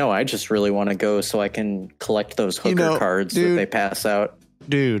 I know. I just really want to go so I can collect those hooker cards that they pass out.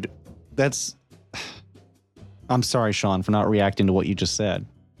 Dude, I'm sorry, Sean, for not reacting to what you just said,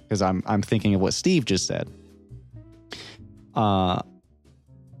 because I'm thinking of what Steve just said.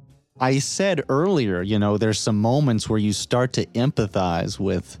 I said earlier, there's some moments where you start to empathize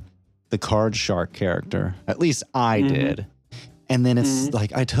with the Card Shark character. At least I did. And then it's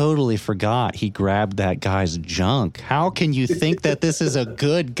like, I totally forgot he grabbed that guy's junk. How can you think that this is a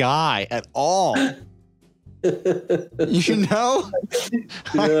good guy at all? Yeah.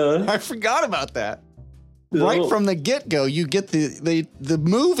 I forgot about that. No. Right from the get-go, you get the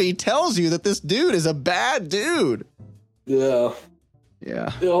movie tells you that this dude is a bad dude. Yeah.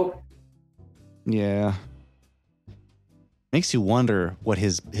 Yeah. Yep. Yeah. Makes you wonder what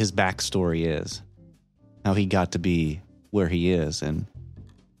his backstory is, how he got to be where he is, and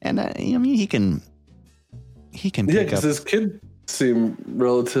I mean he can pick because up. his kids seem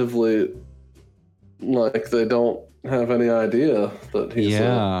relatively like they don't have any idea that he's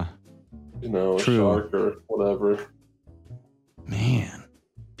a shark or whatever. Man,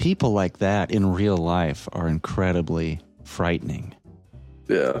 people like that in real life are incredibly frightening.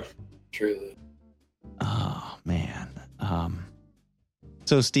 Yeah, Truly. Oh man.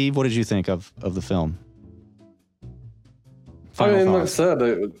 So Steve, what did you think of the film? Final like I thoughts. said,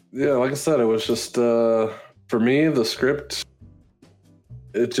 it was just for me the script.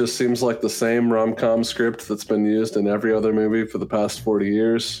 It just seems like the same rom-com script that's been used in every other movie for the past 40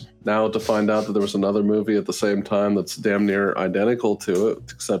 years. Now to find out that there was another movie at the same time that's damn near identical to it, with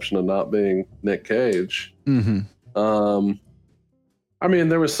the exception of not being Nick Cage. Mm-hmm. I mean,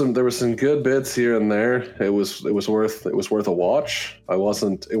 there was some good bits here and there. It was worth a watch. It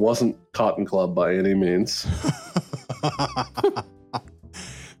wasn't Cotton Club by any means.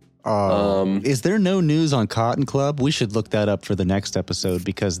 Is there no news on Cotton Club? We should look that up for the next episode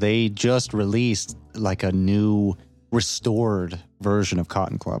because they just released like a new restored version of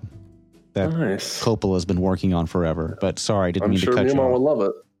Cotton Club that Nice. Coppola's been working on forever. But sorry, didn't I'm mean sure to cut you Mima off. would love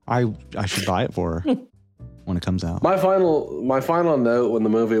it. I should buy it for her when it comes out. My final note when the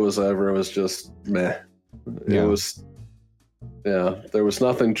movie was over, it was just meh. Yeah. It was, there was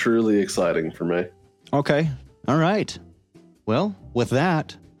nothing truly exciting for me. Okay. All right. Well, with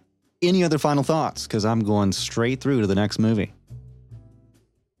that, any other final thoughts? Because I'm going straight through to the next movie.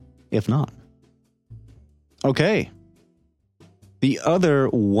 If not. Okay. The other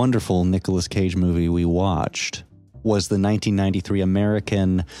wonderful Nicolas Cage movie we watched was the 1993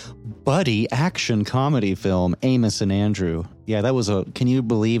 American buddy action comedy film, Amos and Andrew. Yeah, that was can you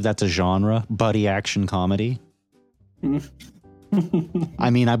believe that's a genre? Buddy action comedy? I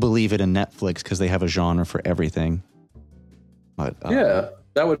mean, I believe it in Netflix because they have a genre for everything. But Yeah,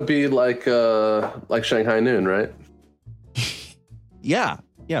 that would be like Shanghai Noon, right? yeah,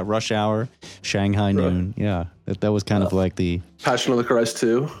 Rush Hour, Shanghai Noon. Yeah, that was kind of like the Passion of the Christ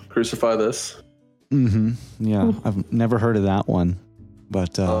 2, Crucify This. Mm-hmm. Yeah, I've never heard of that one,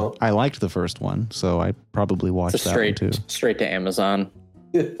 but I liked the first one, so I probably watched It's that one too. straight to Amazon.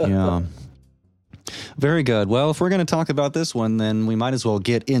 Yeah. Very good. Well, if we're going to talk about this one, then we might as well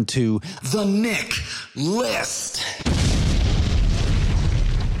get into the Nick List.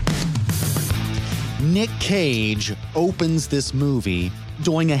 Nick Cage opens this movie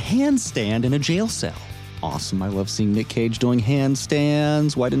doing a handstand in a jail cell. Awesome. I love seeing Nick Cage doing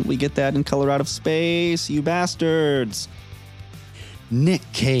handstands. Why didn't we get that in Color Out of Space, you bastards? Nick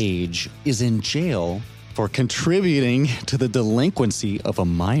Cage is in jail for contributing to the delinquency of a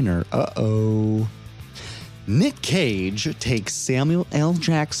minor. Uh-oh. Nick Cage takes Samuel L.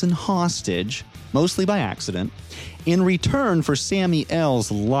 Jackson hostage, mostly by accident. In return for Sammy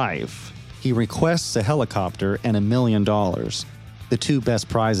L's life, he requests a helicopter and $1 million, the two best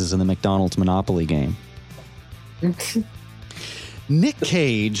prizes in the McDonald's Monopoly game. Nick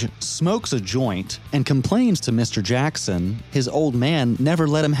Cage smokes a joint and complains to Mr. Jackson his old man never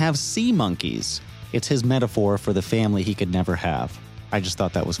let him have sea monkeys. It's his metaphor for the family he could never have. I just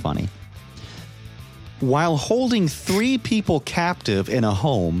thought that was funny. While holding 3 people captive in a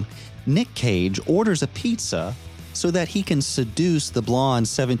home, Nick Cage orders a pizza so that he can seduce the blonde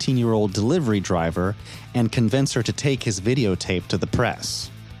 17-year-old delivery driver and convince her to take his videotape to the press.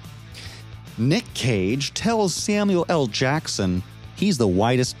 Nick Cage tells Samuel L. Jackson he's the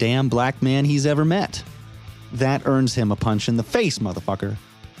whitest damn black man he's ever met. That earns him a punch in the face, motherfucker.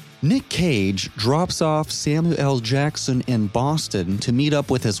 Nick Cage drops off Samuel L. Jackson in Boston to meet up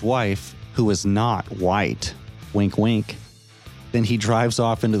with his wife, who is not white. Wink, wink. Then he drives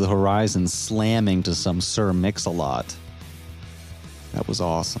off into the horizon, slamming to some Sir Mix-a-Lot. That was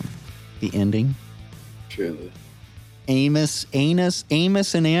awesome. The ending? Truly. Amos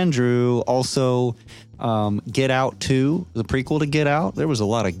and Andrew, also Get Out 2, the prequel to Get Out. There was a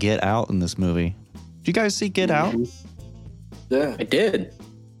lot of Get Out in this movie. Did you guys see Get Out? Yeah. I did.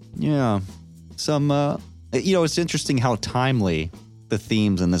 Yeah. Some, it's interesting how timely the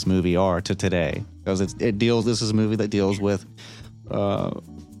themes in this movie are to today. Because this is a movie that deals with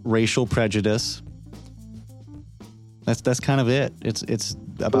racial prejudice. That's kind of it. It's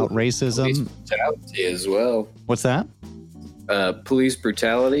about racism. Police brutality as well. What's that? Police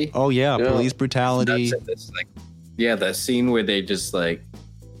brutality. Oh yeah, police brutality. That's like, that scene where they just like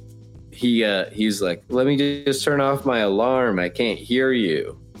he's like, let me just turn off my alarm. I can't hear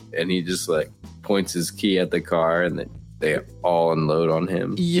you, and he just like points his key at the car, and then they all unload on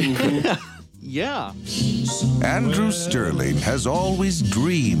him. Yeah. Yeah. Andrew Sterling has always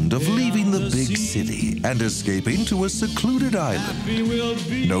dreamed of leaving the big city and escaping to a secluded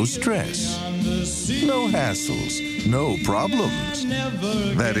island. No stress, no hassles, no problems.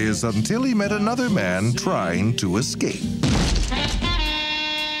 That is, until he met another man trying to escape.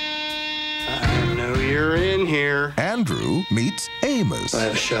 I know you're in here. Andrew meets Amos. I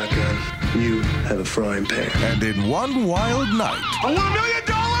have a shotgun. You have a frying pan. And in one wild night, $1 million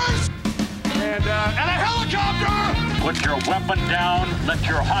and a helicopter. Put your weapon down. Let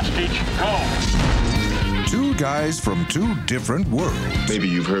your hostage go. two guys from two different worlds. Maybe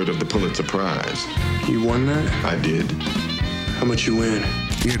you've heard of the Pulitzer Prize. You won that? I did. How much you win?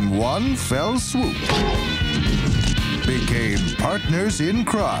 In one fell swoop, became partners in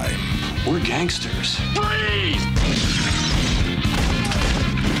crime. We're gangsters. Freeze!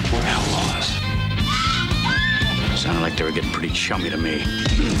 We're outlaws. Sounded like they were getting pretty chummy to me.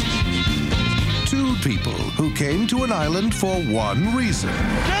 Two people who came to an island for one reason.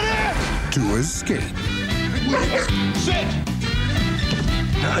 Get in! To escape. Sit!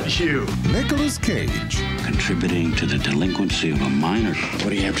 Not you. Nicolas Cage. Contributing to the delinquency of a minor. What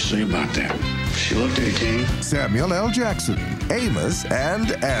do you have to say about that? She looked 18. Samuel L. Jackson, Amos,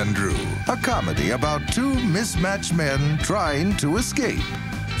 and Andrew. A comedy about two mismatched men trying to escape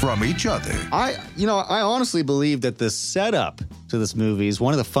from each other. I honestly believe that the setup to this movie is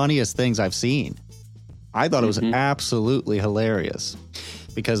one of the funniest things I've seen. I thought it was absolutely hilarious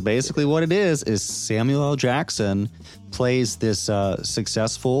because basically what it is Samuel L. Jackson plays this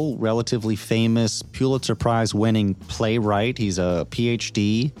successful, relatively famous Pulitzer Prize winning playwright. He's a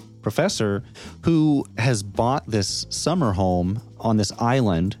PhD professor who has bought this summer home on this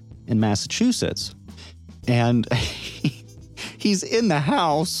island in Massachusetts. And he's in the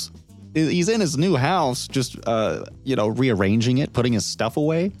house. He's in his new house, just, rearranging it, putting his stuff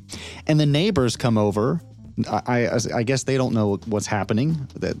away. And the neighbors come over. I guess they don't know what's happening,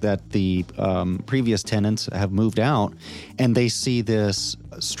 that the previous tenants have moved out. And they see this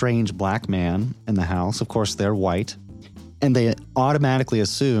strange black man in the house. Of course, they're white. And they automatically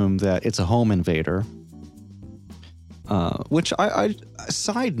assume that it's a home invader. Which,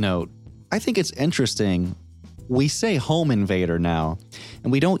 side note, I think it's interesting. We say home invader now,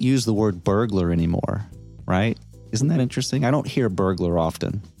 and we don't use the word burglar anymore, right? Isn't that interesting? I don't hear burglar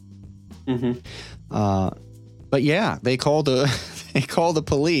often. But yeah, they call the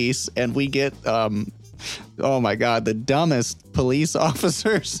police, and we get, oh my God, the dumbest police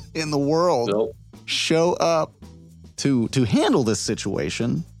officers in the world show up to handle this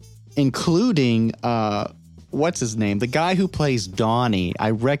situation, including, what's his name? The guy who plays Donnie. I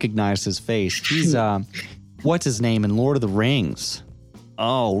recognize his face. He's, what's his name in Lord of the Rings?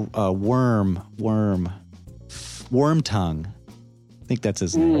 Oh, Wormtongue. I think that's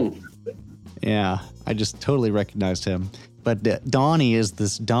his name. Yeah, I just totally recognized him. But Donnie is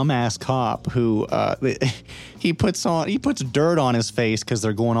this dumbass cop who he puts dirt on his face because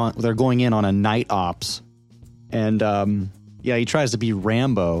they're going in on a night ops, and he tries to be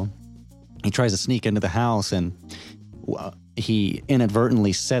Rambo. He tries to sneak into the house, and he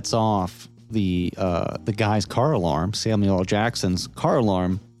inadvertently sets off the guy's car alarm. Samuel L. Jackson's car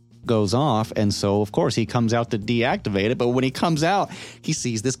alarm goes off, and so of course he comes out to deactivate it. But when he comes out, he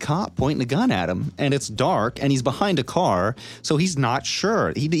sees this cop pointing a gun at him, and it's dark, and he's behind a car, so he's not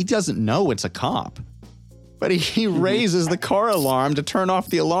sure. He doesn't know it's a cop, but he raises the car alarm to turn off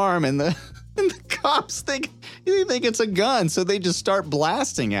the alarm, and the cops think it's a gun, so they just start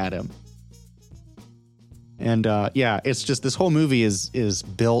blasting at him. And it's just this whole movie is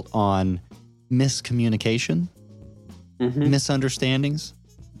built on miscommunication, misunderstandings.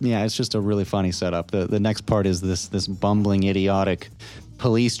 Yeah, it's just a really funny setup. The next part is this bumbling, idiotic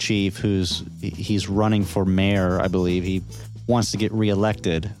police chief he's running for mayor, I believe. He wants to get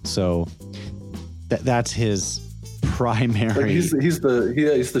reelected, so that's his primary. He's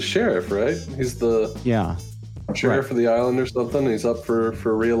the sheriff, right? He's the sheriff of the island or something. He's up for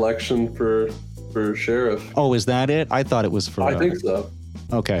reelection for sheriff. Oh, is that it? I thought it was for. I think so.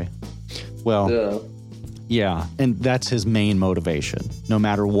 Okay. Well. Yeah, and that's his main motivation. No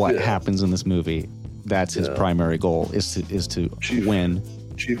matter what happens in this movie, that's his primary goal is to win.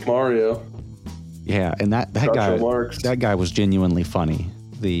 Chief Mario. Yeah, and that guy was genuinely funny.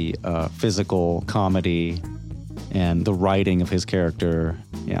 The physical comedy and the writing of his character.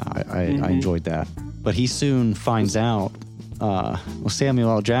 Yeah, I enjoyed that. But he soon finds out. Samuel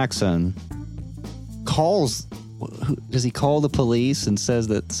L. Jackson calls. Does he call the police and says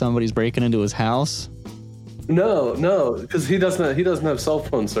that somebody's breaking into his house? No, because he doesn't have cell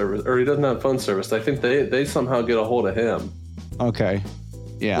phone service, or he doesn't have phone service. I think they somehow get a hold of him. Okay.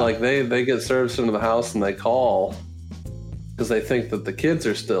 Yeah. Like they get served into the house and they call because they think that the kids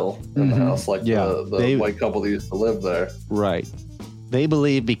are still in the house, like the white couple that used to live there. Right. They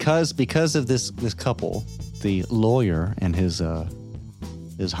believe because of this couple, the lawyer and his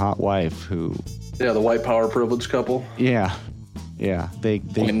hot wife who. Yeah, the white power privilege couple. Yeah. Yeah. They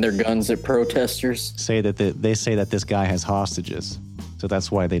pointing their guns at protesters. Say that they say that this guy has hostages, so that's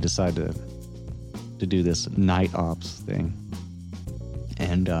why they decide to do this night ops thing.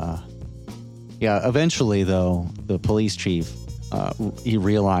 And eventually though, the police chief he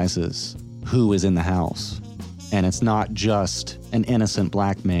realizes who is in the house, and it's not just an innocent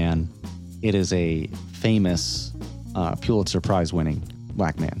black man; it is a famous Pulitzer Prize winning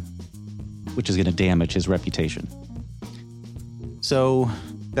black man, which is going to damage his reputation. So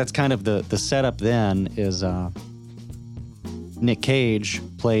that's kind of the setup. Then is Nick Cage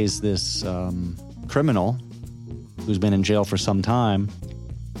plays this criminal who's been in jail for some time,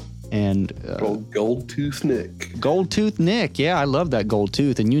 and Gold Tooth Nick. Gold Tooth Nick, yeah, I love that Gold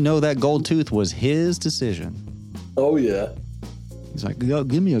Tooth, and you know that Gold Tooth was his decision. Oh yeah, he's like,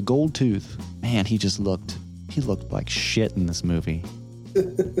 give me a gold tooth. Man, he looked like shit in this movie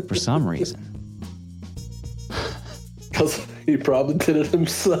for some reason. Because he probably did it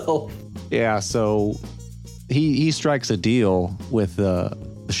himself. Yeah, so he strikes a deal with the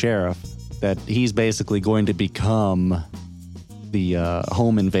sheriff that he's basically going to become the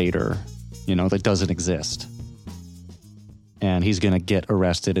home invader, that doesn't exist. And he's going to get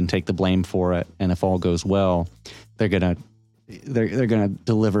arrested and take the blame for it. And if all goes well, they're going to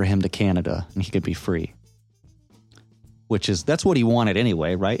deliver him to Canada and he could be free. That's what he wanted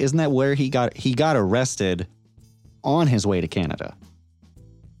anyway, right? Isn't that where he got arrested on his way to Canada?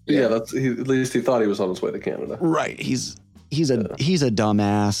 Yeah, at least he thought he was on his way to Canada. Right. He's a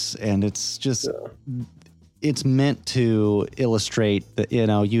dumbass, and it's just it's meant to illustrate that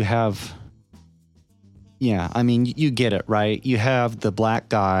you have. Yeah, I mean, you get it, right? You have the black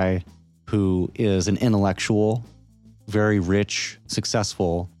guy who is an intellectual, very rich,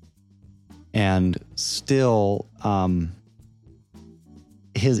 successful, and still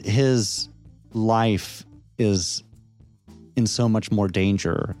his life is in so much more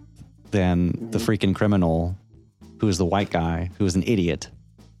danger than the freaking criminal who is the white guy, who is an idiot.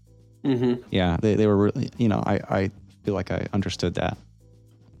 Mm-hmm. Yeah, they were really, I feel like I understood that.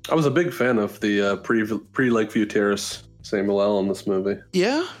 I was a big fan of the pre-Lakeview Terrace Samuel L. in this movie.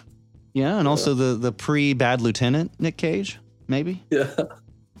 Yeah. Yeah, and also the pre-Bad Lieutenant Nick Cage, maybe? Yeah.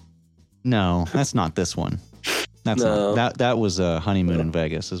 No, that's not this one. That's not, that was Honeymoon in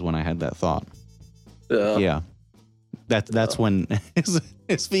Vegas is when I had that thought. Yeah. Yeah. That's when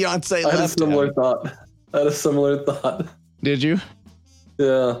his fiance left. I had a similar thought. Did you?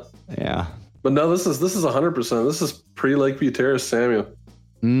 Yeah. Yeah. But no, this is 100%. This is pre-Lakeview Terrace Samuel.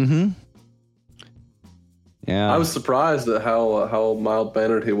 Mm-hmm. Yeah. I was surprised at how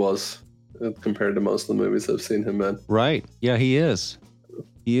mild-mannered he was compared to most of the movies I've seen him in. Right. Yeah, he is.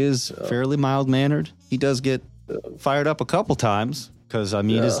 He is fairly mild-mannered. He does get fired up a couple times because,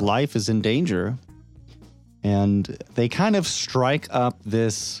 his life is in danger. And they kind of strike up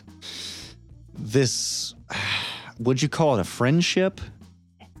this, would you call it a friendship?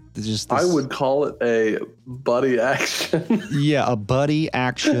 I would call it a buddy action. Yeah, a buddy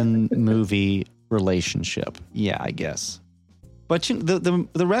action movie relationship. Yeah, I guess. But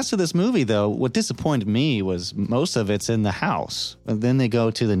the rest of this movie, though, what disappointed me was most of it's in the house. And then they go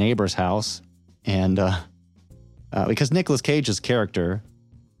to the neighbor's house, and because Nicolas Cage's character,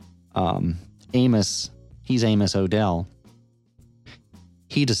 Amos, he's Amos O'Dell.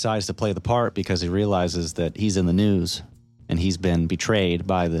 He decides to play the part because he realizes that he's in the news and he's been betrayed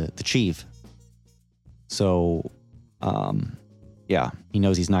by the chief. So, he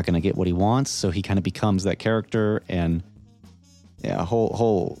knows he's not going to get what he wants, so he kind of becomes that character, and a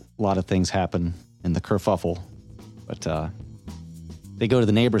whole lot of things happen in the kerfuffle. But they go to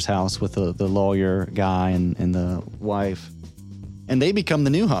the neighbor's house with the lawyer guy and the wife, and they become the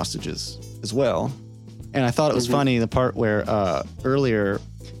new hostages as well. And I thought it was funny, the part where earlier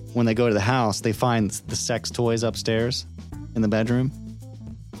when they go to the house, they find the sex toys upstairs in the bedroom.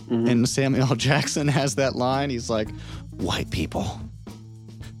 Mm-hmm. And Samuel L. Jackson has that line. He's like, white people.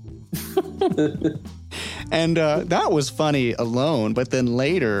 And that was funny alone. But then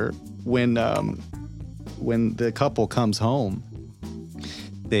later, when the couple comes home,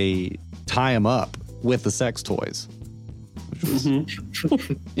 they tie him up with the sex toys. Which was,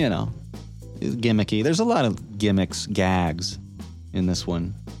 gimmicky. There's a lot of gimmicks, gags in this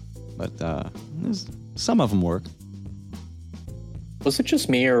one. But some of them work. Was it just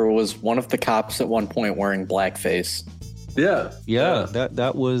me, or was one of the cops at one point wearing blackface? Yeah. Yeah,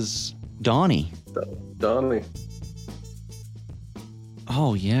 that was Donnie. Donnie.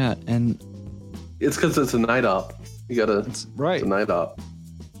 Oh yeah, and it's because it's a night op. You gotta. It's a night op.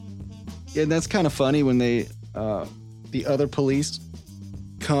 Yeah, that's kind of funny when they, the other police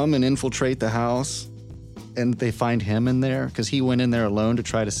come and infiltrate the house, and they find him in there because he went in there alone to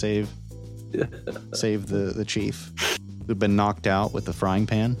try to save the chief who'd been knocked out with the frying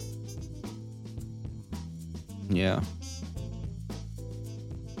pan. Yeah.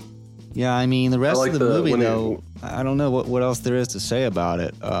 Yeah, I mean, the rest of the movie, though, I don't know what else there is to say about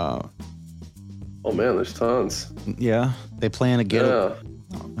it. Oh, man, there's tons. Yeah, they plan to get it.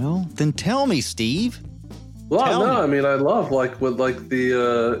 Well, then tell me, Steve. Well, I mean, I love, like, with, like,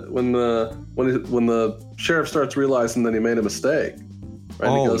 the, when the sheriff starts realizing that he made a mistake,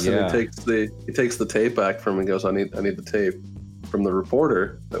 right? He goes and he takes the tape back from him and goes, I need the tape from the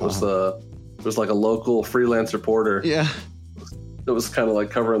reporter. That was it was like a local freelance reporter. Yeah. It was kind of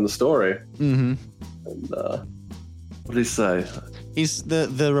like covering the story. Mm-hmm. And what did he say?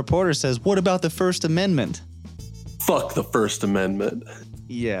 The reporter says, "What about the First Amendment?" Fuck the First Amendment.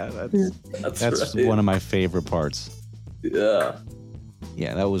 Yeah, that's right. One of my favorite parts. Yeah.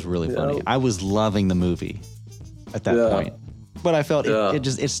 Yeah, that was really funny. I was loving the movie at that point, but I felt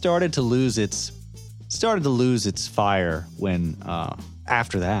it started to lose its fire when.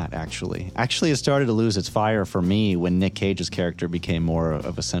 After that, actually, it started to lose its fire for me when Nick Cage's character became more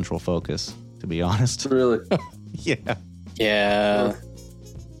of a central focus, to be honest. Really? Yeah.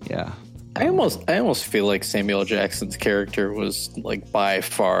 I almost feel like Samuel Jackson's character was like by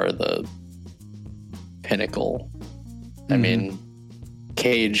far the pinnacle. I mean,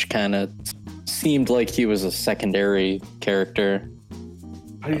 Cage kind of seemed like he was a secondary character.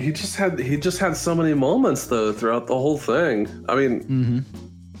 He just had so many moments though throughout the whole thing. I mean,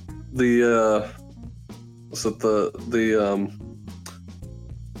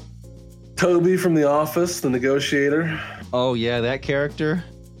 Toby from The Office, the negotiator. Oh yeah, that character.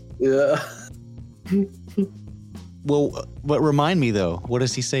 Yeah. Well, but remind me though, what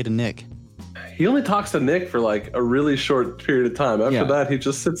does he say to Nick? He only talks to Nick for like a really short period of time. After that, he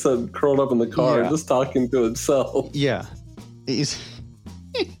just sits up, curled up in the car, just talking to himself. Yeah.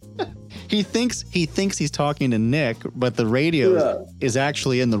 He thinks he's talking to Nick, but the radio is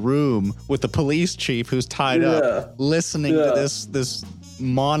actually in the room with the police chief who's tied up, listening to this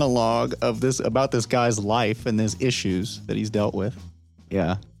monologue about this guy's life and his issues that he's dealt with.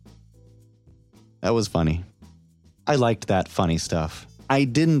 Yeah, that was funny. I liked that funny stuff. I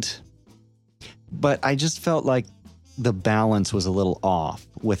didn't, but I just felt like the balance was a little off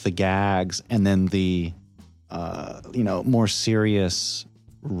with the gags and then the, more serious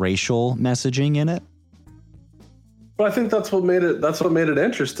racial messaging in it. But I think that's what made it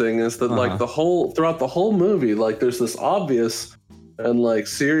interesting is that like throughout the whole movie, like there's this obvious and like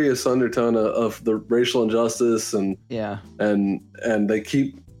serious undertone of the racial injustice and they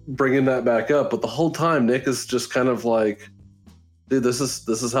keep bringing that back up, but the whole time Nick is just kind of like, dude, this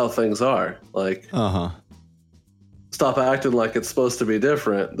is how things are. Like, stop acting like it's supposed to be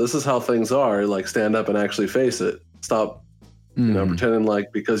different. This is how things are. Like, stand up and actually face it. Stop, pretending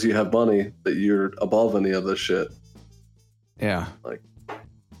like because you have money that you're above any of this shit. Yeah. Like,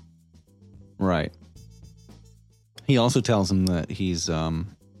 right. He also tells him that he's a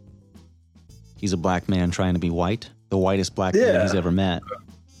black man trying to be white, the whitest black man he's ever met.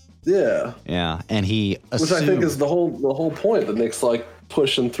 Yeah. Yeah, and he which I think is the whole point that Nick's like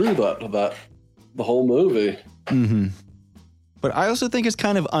pushing through that the whole movie. Mm-hmm. But I also think it's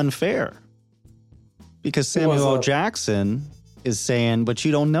kind of unfair because Samuel L. Jackson is saying, "But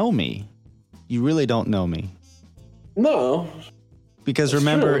you don't know me. You really don't know me." No. Because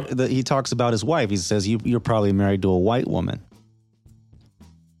remember that he talks about his wife. He says, "You're probably married to a white woman,"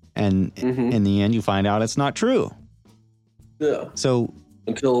 and in the end, you find out it's not true. Yeah. So.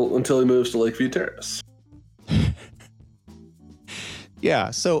 Until he moves to Lakeview Terrace.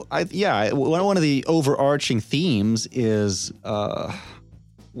 Yeah. So one of the overarching themes is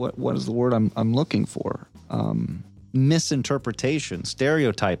what is the word I'm looking for? Misinterpretation,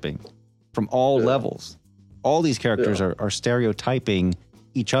 stereotyping from all levels. All these characters are stereotyping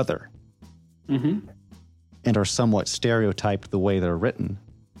each other, and are somewhat stereotyped the way they're written.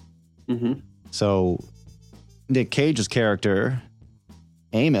 So Nick Cage's character,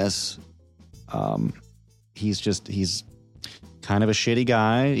 Amos, he's kind of a shitty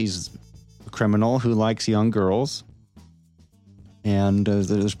guy. He's a criminal who likes young girls. And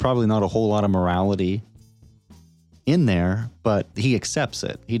there's probably not a whole lot of morality in there, but he accepts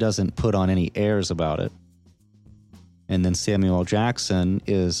it. He doesn't put on any airs about it. And then Samuel L. Jackson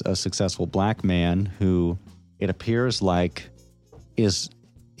is a successful black man who it appears like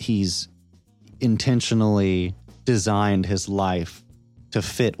he's intentionally designed his life to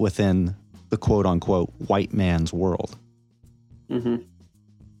fit within the quote-unquote white man's world. Mm-hmm.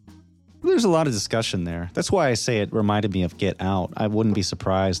 There's a lot of discussion there. That's why I say it reminded me of Get Out. I wouldn't be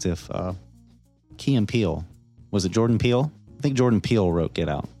surprised if Key and Peele, was it Jordan Peele? I think Jordan Peele wrote Get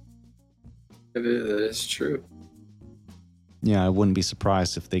Out. That is true. Yeah, I wouldn't be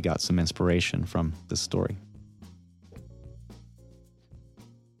surprised if they got some inspiration from this story.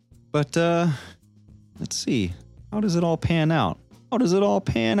 But let's see. How does it all pan out?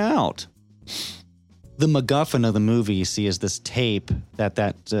 The MacGuffin of the movie, you see, is this tape that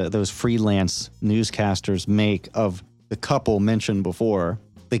those freelance newscasters make of the couple mentioned before,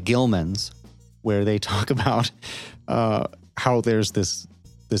 the Gilmans, where they talk about how there's this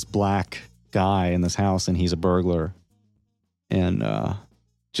black guy in this house and he's a burglar, and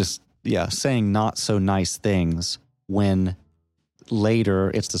saying not so nice things when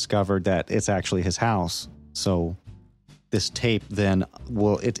later it's discovered that it's actually his house. So this tape then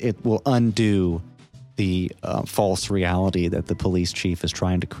will undo the false reality that the police chief is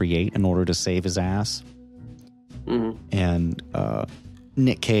trying to create in order to save his ass. Mm-hmm. And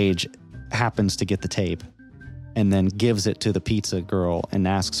Nick Cage happens to get the tape and then gives it to the pizza girl and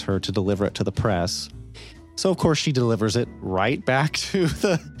asks her to deliver it to the press. So of course she delivers it right back to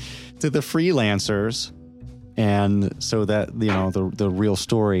the freelancers, and so that the real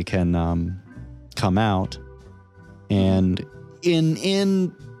story can come out. And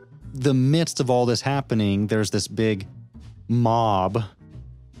in the midst of all this happening, there's this big mob.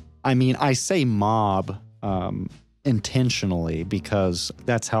 I mean, I say mob intentionally because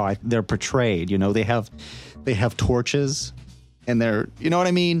that's how they're portrayed. They have torches, and they're, you know what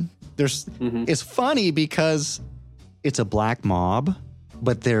I mean? It's funny because it's a black mob,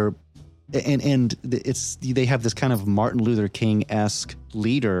 but they have this kind of Martin Luther King-esque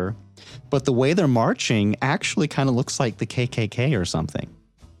leader, but the way they're marching actually kind of looks like the KKK or something.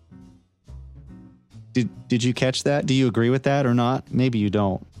 Did you catch that? Do you agree with that or not? Maybe you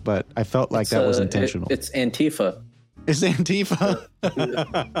don't, but I felt like that was intentional. It's Antifa. It's Antifa.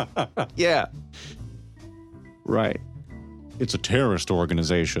 Yeah. Right. It's a terrorist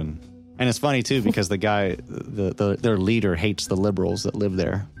organization. And it's funny too because the guy, their leader, hates the liberals that live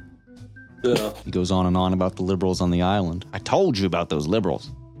there. Yeah. He goes on and on about the liberals on the island. I told you about those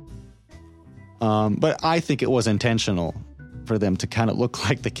liberals. But I think it was intentional for them to kind of look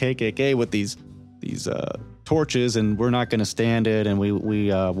like the KKK with these torches, and we're not going to stand it, and we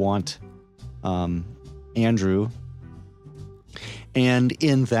want Andrew. And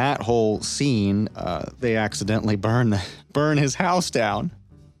in that whole scene, they accidentally burn his house down.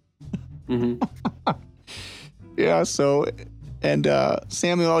 Mm-hmm. Yeah, so, and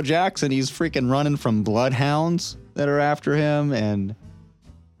Samuel L. Jackson, he's freaking running from bloodhounds that are after him, and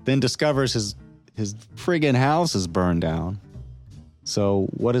then discovers his friggin' house is burned down. So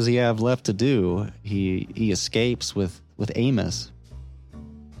what does he have left to do? He escapes with Amos.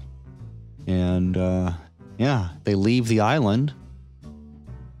 And they leave the island.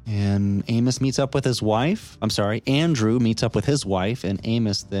 And Amos meets up with his wife. I'm sorry, Andrew meets up with his wife, and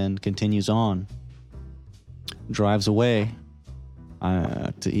Amos then continues on. Drives away.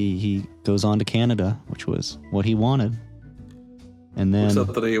 He goes on to Canada, which was what he wanted. And then,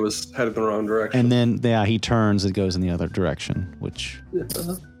 except that he was headed in the wrong direction. And then, he turns and goes in the other direction, which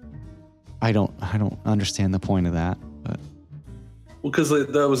I don't understand the point of that. But because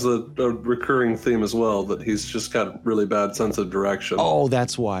that was a recurring theme as well, that he's just got really bad sense of direction. Oh,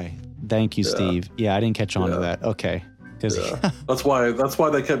 that's why. Thank you, Steve. Yeah, I didn't catch on to that. Okay, because that's why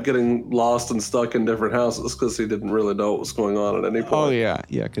they kept getting lost and stuck in different houses, because he didn't really know what was going on at any point. Oh yeah,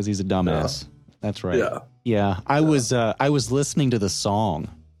 because he's a dumbass. Yeah. That's right. Yeah. I was listening to the song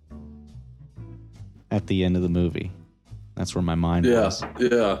at the end of the movie. That's where my mind was.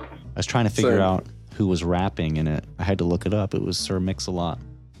 Yeah. I was trying to figure out who was rapping in it. I had to look it up. It was Sir Mix-a-Lot.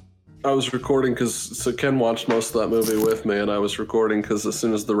 I was recording because Ken watched most of that movie with me, and I was recording because as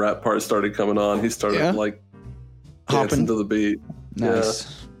soon as the rap part started coming on, he started dancing to the beat.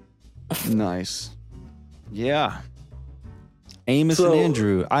 Nice. Yeah. Nice. Yeah. Amos and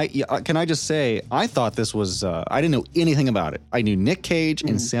Andrew. Can I just say, I thought this was, I didn't know anything about it. I knew Nick Cage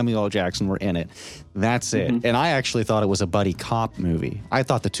and Samuel L. Jackson were in it. That's it. And I actually thought it was a buddy cop movie. I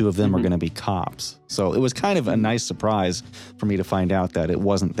thought the two of them were going to be cops. So it was kind of a nice surprise for me to find out that it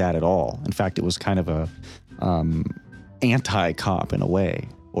wasn't that at all. In fact, it was kind of a anti-cop in a way,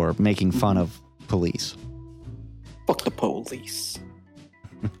 or making fun of police. Fuck the police.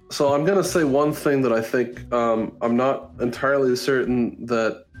 So I'm going to say one thing that I think I'm not entirely certain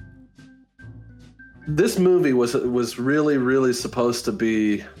that this movie was really, really supposed to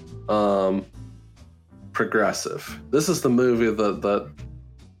be progressive. This is the movie that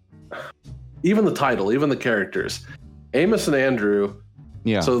even the title, even the characters, Amos and Andrew.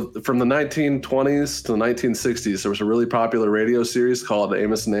 Yeah. So from the 1920s to the 1960s, there was a really popular radio series called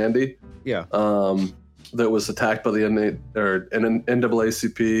Amos and Andy. Yeah. That was attacked by the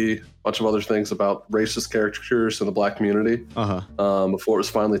NAACP, a bunch of other things about racist caricatures in the black community. Before it was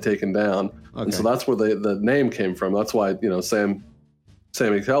finally taken down, and so that's where the name came from. That's why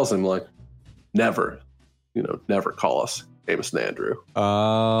Sammy tells him like, never call us Amos and Andrew.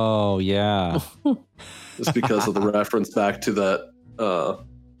 Oh yeah. It's because of the reference back to that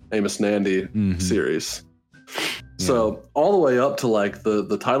Amos and Andy series. So all the way up to like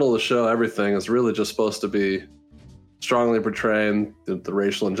the title of the show, everything is really just supposed to be strongly portraying the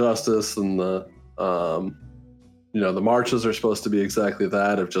racial injustice, and the marches are supposed to be exactly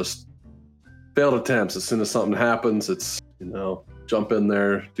that, of just failed attempts. As soon as something happens, it's jump in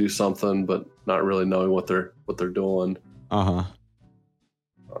there, do something, but not really knowing what they're doing.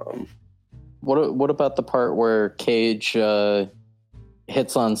 What about the part where Cage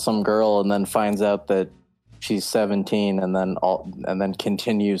hits on some girl and then finds out that she's 17 and then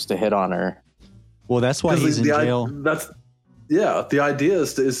continues to hit on her? Well, that's why he's in jail. The idea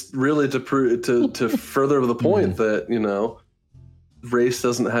is really to prove to further the point that race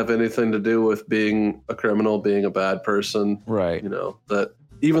doesn't have anything to do with being a criminal, being a bad person. Right. That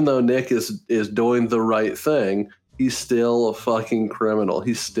even though Nick is doing the right thing, he's still a fucking criminal.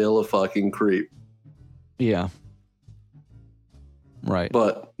 He's still a fucking creep. Yeah. Right.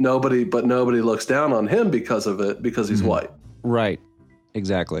 But nobody looks down on him because of it, because he's white. Right.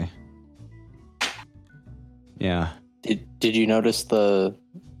 Exactly. Yeah. Did you notice the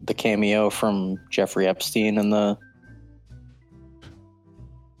cameo from Jeffrey Epstein in the?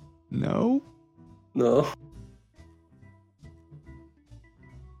 No.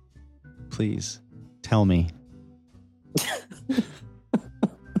 Please tell me.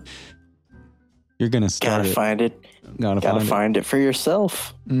 You're gonna start. Gotta find it. Gotta find it for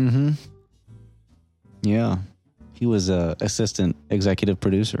yourself. Mm-hmm. Yeah. He was a assistant executive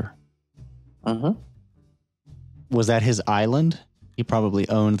producer. Uh-huh. Was that his island? He probably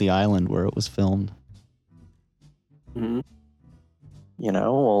owned the island where it was filmed. Mm-hmm.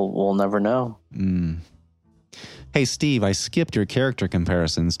 We'll never know. Hey, Steve, I skipped your character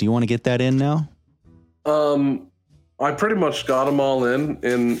comparisons. Do you want to get that in now? I pretty much got them all in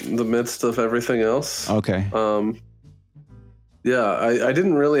the midst of everything else. Okay. Yeah, I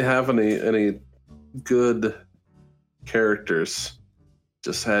didn't really have any good characters.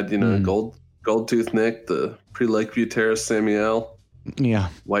 Just had, Gold Tooth Nick, the pre-Lakeview Terrace Samuel. Yeah.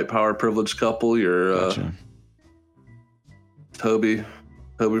 White power privileged couple. Your gotcha. Toby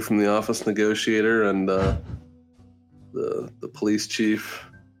from The Office negotiator, and the police chief,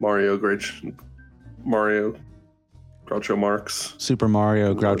 Mario Groucho Marx. Super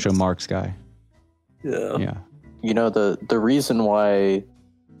Mario Groucho Marx guy. Yeah. Yeah. The reason why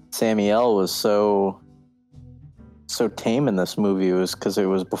Samuel was so tame in this movie was because it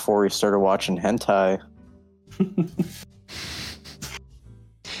was before he started watching hentai.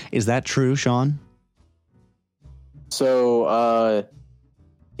 Is that true, Sean? So,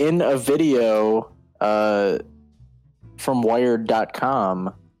 in a video from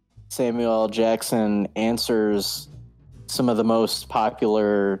Wired.com, Samuel L. Jackson answers some of the most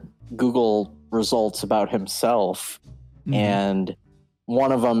popular Google results about himself. Mm-hmm. And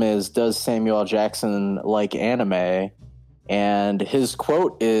one of them is, does Samuel L. Jackson like anime? And his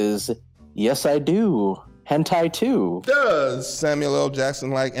quote is, yes, I do. Hentai too. Does Samuel L.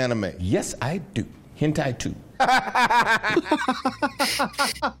 Jackson like anime? Yes, I do. Hentai too.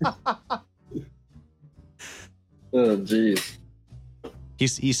 Oh, jeez.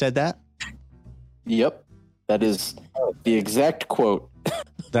 He said that? Yep. That is the exact quote.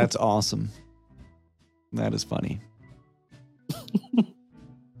 That's awesome. That is funny.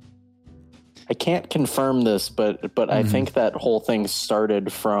 I can't confirm this, but I think that whole thing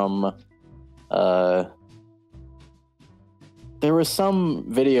started from there was some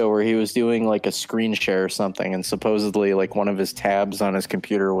video where he was doing like a screen share or something, and supposedly like one of his tabs on his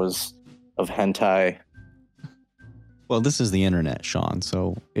computer was of hentai. Well, this is the internet, Sean,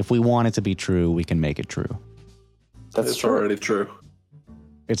 so if we want it to be true, we can make it true. It's already true.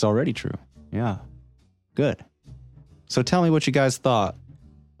 It's already true. Yeah. Good. So tell me what you guys thought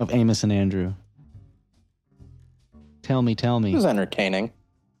of Amos and Andrew. Tell me. It was entertaining.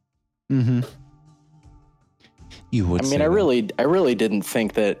 Mm-hmm. You would. I mean, I really didn't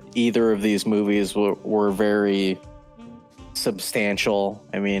think that either of these movies were very substantial.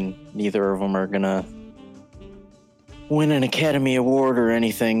 I mean, neither of them are gonna win an Academy Award or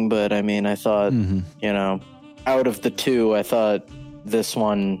anything, but I mean, I thought, out of the two, I thought this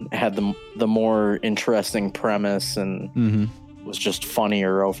one had the more interesting premise and was just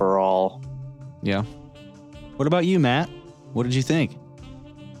funnier overall. Yeah. What about you, Matt? What did you think?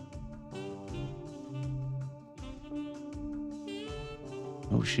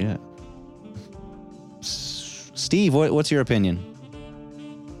 Oh, shit. Steve, what's your opinion?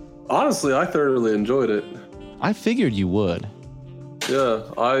 Honestly, I thoroughly enjoyed it. I figured you would. Yeah,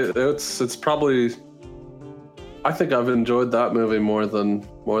 it's probably. I think I've enjoyed that movie more than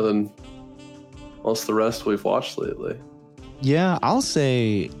most of the rest we've watched lately. Yeah, I'll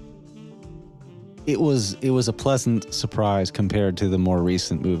say it was a pleasant surprise compared to the more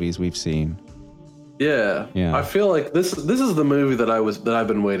recent movies we've seen. Yeah. I feel like this is the movie that I've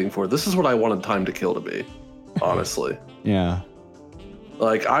been waiting for. This is what I wanted Time to Kill to be, honestly. Yeah.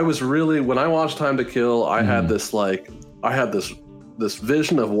 Like, I was really, when I watched Time to Kill, I had this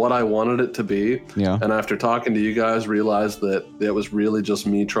vision of what I wanted it to be. Yeah. And after talking to you guys, realized that it was really just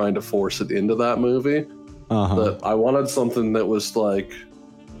me trying to force it into that movie. That I wanted something that was like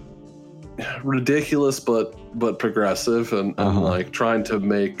ridiculous but progressive and like trying to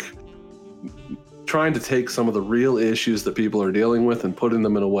take some of the real issues that people are dealing with and putting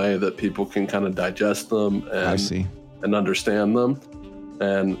them in a way that people can kind of digest them and understand them.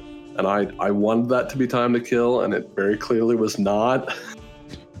 And I wanted that to be Time to Kill, and it very clearly was not.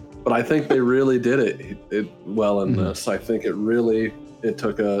 But I think they really did it well in this. I think it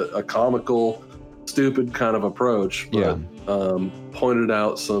took a comical, stupid kind of approach, but pointed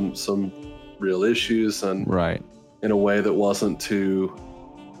out some real issues and in a way that wasn't too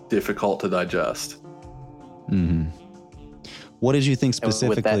difficult to digest. Mm-hmm. What did you think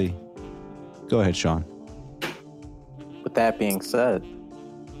specifically? Go ahead, Sean. With that being said,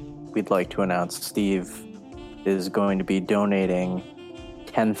 we'd like to announce Steve is going to be donating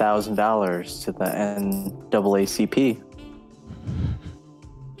 $10,000 to the NAACP.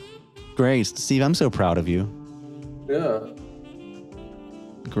 Great. Steve, I'm so proud of you. Yeah.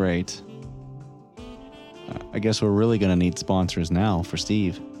 Great. I guess we're really going to need sponsors now for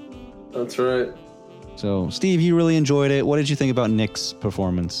Steve. That's right. So, Steve, you really enjoyed it. What did you think about Nick's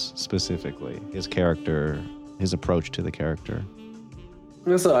performance specifically? His character, his approach to the character?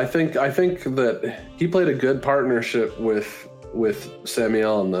 Listen, I think that he played a good partnership with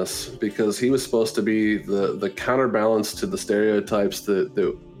Samuel in this, because he was supposed to be the counterbalance to the stereotypes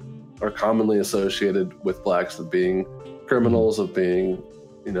that are commonly associated with blacks, of being criminals, of being,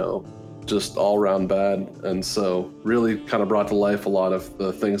 just all around bad. And so really kind of brought to life a lot of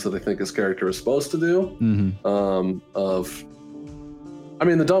the things that I think his character is supposed to do. The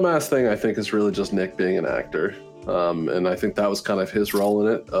dumbass thing, I think, is really just Nick being an actor. And I think that was kind of his role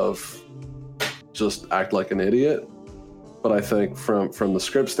in it, of just act like an idiot. But I think from the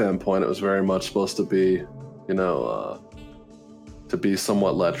script standpoint, it was very much supposed to be, to be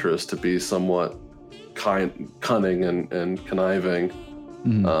somewhat lecherous, to be somewhat cunning and conniving.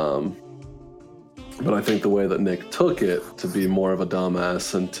 But I think the way that Nick took it to be more of a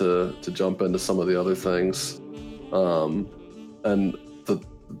dumbass and to jump into some of the other things, and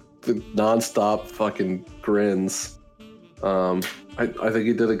the nonstop fucking grins, I think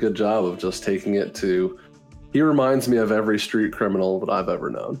he did a good job of just taking it to. He reminds me of every street criminal that I've ever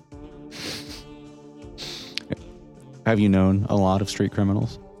known. Have you known a lot of street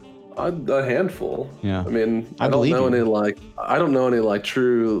criminals? A handful. Yeah. I mean, I don't know any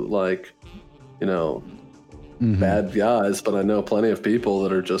true bad guys, but I know plenty of people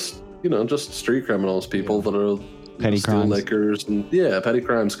that are just street criminals, people that are petty crimes, liquors, and petty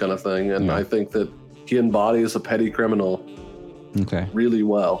crimes kind of thing. And I think that he embodies a petty criminal really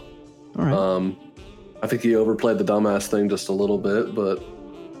well. All right. I think he overplayed the dumbass thing just a little bit, but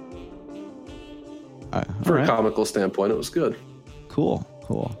for a comical standpoint, it was good. Cool.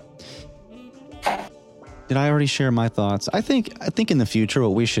 Did I already share my thoughts? I think in the future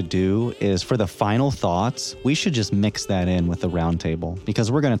what we should do is, for the final thoughts, we should just mix that in with the roundtable,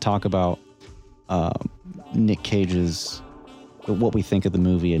 because we're going to talk about Nick Cage's, what we think of the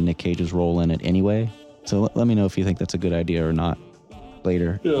movie and Nick Cage's role in it anyway. So let me know if you think that's a good idea or not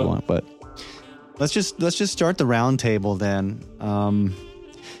later. If you want. But let's just start the roundtable then,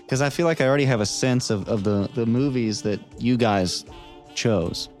 because I feel like I already have a sense of the movies that you guys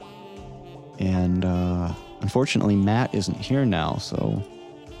chose. And unfortunately, Matt isn't here now, so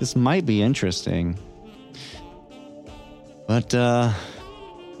this might be interesting. But I'm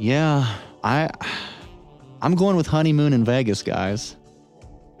going with Honeymoon in Vegas, guys.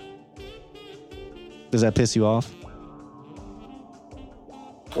 Does that piss you off?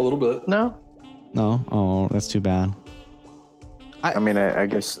 A little bit. No. No? Oh, that's too bad. I mean, I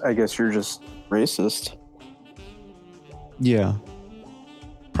guess you're just racist. Yeah.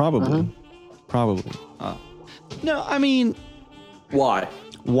 Probably. Probably. No, I mean... Why?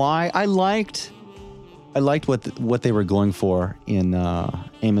 I liked what they were going for in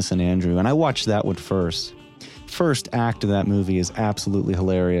Amos and Andrew, and I watched that one first. First act of that movie is absolutely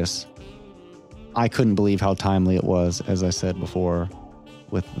hilarious. I couldn't believe how timely it was, as I said before,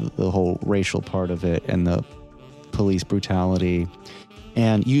 with the whole racial part of it and the police brutality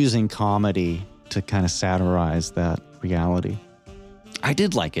and using comedy to kind of satirize that reality. I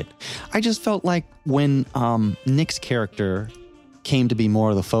did like it. I just felt like when Nick's character came to be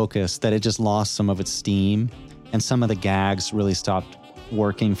more of the focus, that it just lost some of its steam and some of the gags really stopped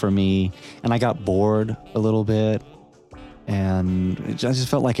working for me, and I got bored a little bit, and I just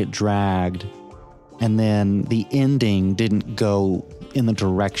felt like it dragged. And then the ending didn't go in the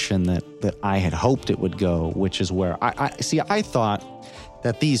direction that I had hoped it would go, which is where I thought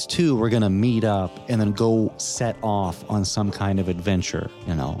that these two were going to meet up and then go set off on some kind of adventure,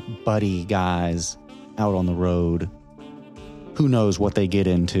 buddy guys out on the road. Who knows what they get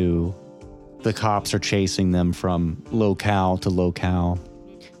into? The cops are chasing them from locale to locale.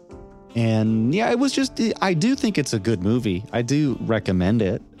 And yeah, it was just, I do think it's a good movie. I do recommend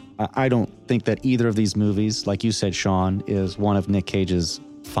it. I don't think that either of these movies, like you said, Sean, is one of Nick Cage's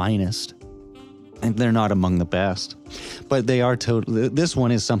finest. And they're not among the best. But they are totally, this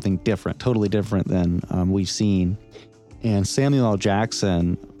one is something different, totally different than we've seen. And Samuel L.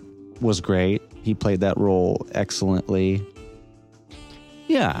 Jackson was great. He played that role excellently.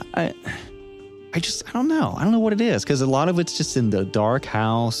 Yeah, I don't know. I don't know what it is, because a lot of it's just in the dark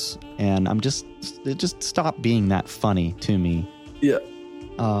house, and it just stopped being that funny to me. Yeah.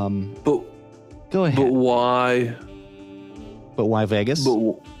 But go ahead. But why? But why Vegas?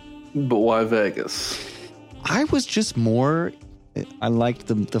 But why Vegas? I was just more. I liked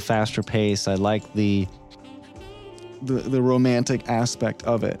the faster pace. I liked the romantic aspect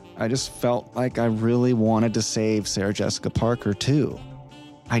of it. I just felt like I really wanted to save Sarah Jessica Parker too.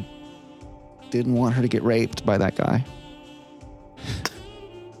 I didn't want her to get raped by that guy.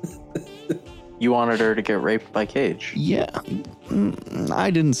 You wanted her to get raped by Cage? Yeah. I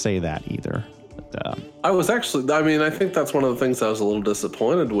didn't say that either. But, I was actually, I think that's one of the things I was a little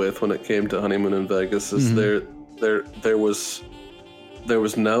disappointed with when it came to Honeymoon in Vegas is there was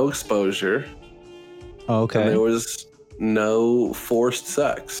no exposure. Okay. And there was no forced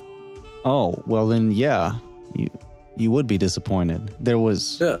sex. Oh, well then, yeah. You would be disappointed. There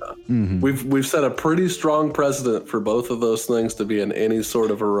was... Yeah. Mm-hmm. We've set a pretty strong precedent for both of those things to be in any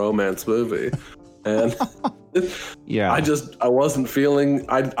sort of a romance movie. And yeah, I wasn't feeling...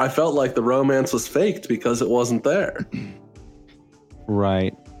 I felt like the romance was faked because it wasn't there.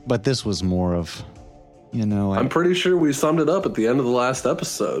 Right. But this was more of, I'm pretty sure we summed it up at the end of the last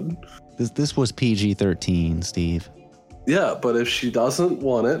episode. This was PG-13, Steve. Yeah, but if she doesn't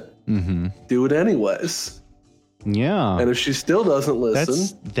want it, do it anyways. Yeah. And if she still doesn't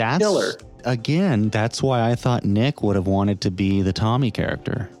listen, kill her. Again, that's why I thought Nick would have wanted to be the Tommy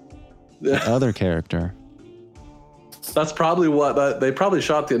character. The other character. That's probably what... they probably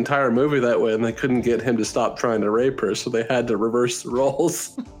shot the entire movie that way, and they couldn't get him to stop trying to rape her, so they had to reverse the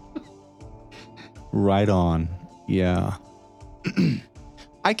roles. Right on. Yeah.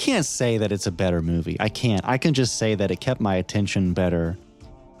 I can't say that it's a better movie. I can't. I can just say that it kept my attention better.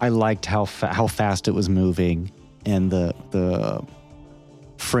 I liked how fast it was moving, and the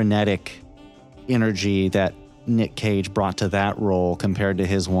frenetic energy that Nick Cage brought to that role compared to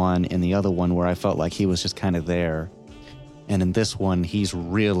his one in the other one, where I felt like he was just kind of there. And in this one, he's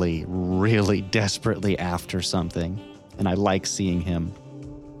really, really desperately after something. And I like seeing him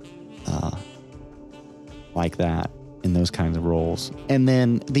like that in those kinds of roles. And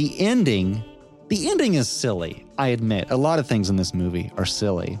then the ending is silly. I admit, a lot of things in this movie are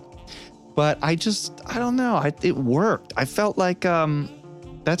silly. But I don't know. It worked. I felt like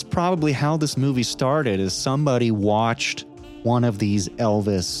that's probably how this movie started, is somebody watched one of these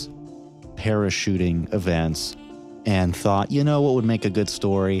Elvis parachuting events and thought, what would make a good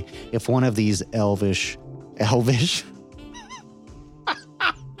story if one of these Elvish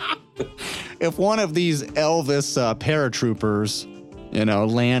if one of these Elvis paratroopers,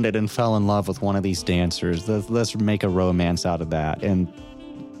 landed and fell in love with one of these dancers. Let's make a romance out of that. And,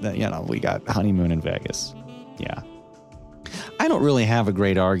 we got Honeymoon in Vegas. Yeah. I don't really have a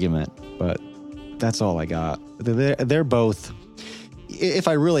great argument, but that's all I got. They're both... If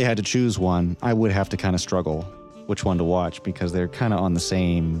I really had to choose one, I would have to kind of struggle which one to watch, because they're kind of on the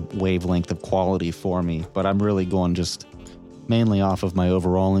same wavelength of quality for me. But I'm really going just mainly off of my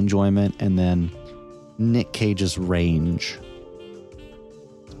overall enjoyment and then Nick Cage's range.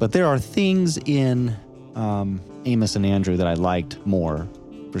 But there are things in Amos and Andrew that I liked more,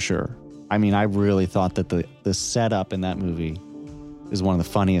 for sure. I mean, I really thought that the setup in that movie is one of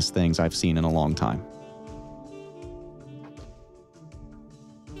the funniest things I've seen in a long time.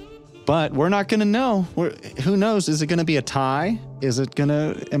 But we're not going to know. Who knows? Is it going to be a tie?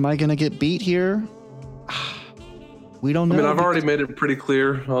 Am I going to get beat here? We don't know. I mean, I've already made it pretty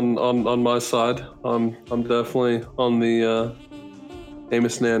clear on my side. I'm definitely on the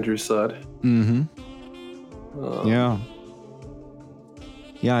Amos and Andrew side. Mm-hmm. Yeah.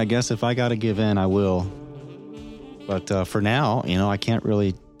 Yeah, I guess if I got to give in, I will. But for now, I can't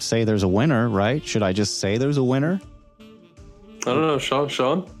really say there's a winner, right? Should I just say there's a winner? I don't know,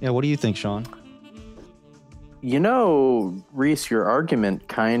 Sean? Yeah, what do you think, Sean? Reese, your argument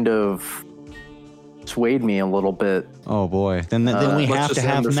kind of swayed me a little bit. Oh, boy. Then we have to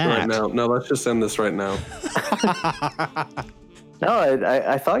have Matt. Right now. No, let's just end this right now. No,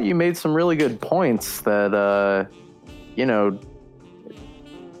 I thought you made some really good points that,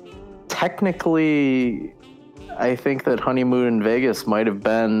 technically, I think that Honeymoon in Vegas might have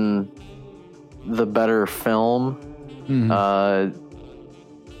been the better film. Mm-hmm.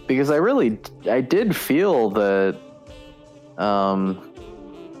 Because I did feel that,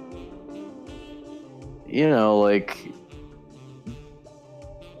 like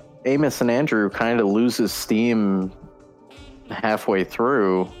Amos and Andrew kind of loses steam halfway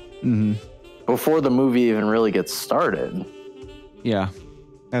through, mm-hmm. before the movie even really gets started. Yeah,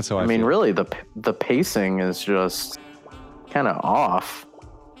 that's how I mean, feel. really, the pacing is just kind of off.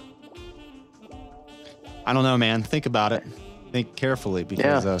 I don't know, man. Think about it. Think carefully,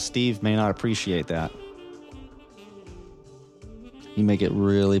 because Steve may not appreciate that. He may get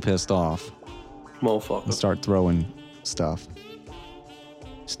really pissed off. Motherfucker. And start throwing stuff.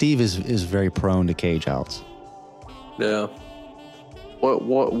 Steve is very prone to cage outs. Yeah.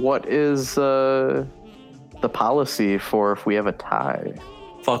 What is the policy for if we have a tie?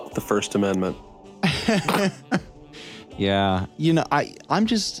 Fuck the First Amendment. Yeah. I'm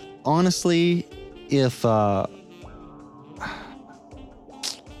just honestly, if I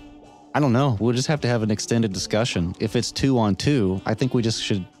don't know, we'll just have to have an extended discussion. If it's 2-on-2, I think we just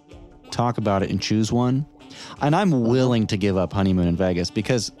should talk about it and choose one. And I'm willing to give up Honeymoon in Vegas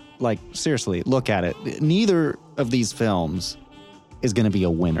because, like, seriously, look at it. Neither of these films is going to be a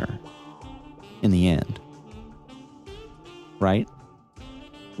winner in the end. Right?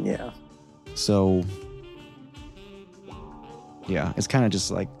 Yeah. So, yeah, it's kind of just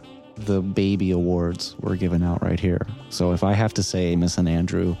like the baby awards we're giving out right here. So if I have to say Amos and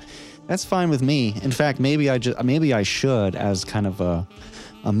Andrew, that's fine with me. In fact, maybe I should, as kind of a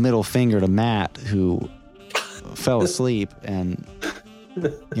middle finger to Matt, who fell asleep, and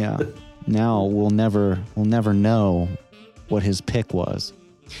yeah, now we'll never know what his pick was.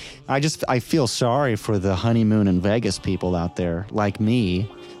 I feel sorry for the Honeymoon in Vegas people out there, like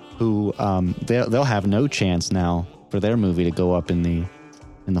me, who they'll have no chance now for their movie to go up in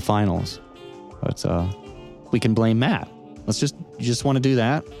the finals. But we can blame Matt. You just want to do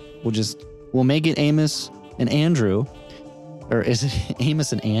that? We'll make it Amos and Andrew. Or is it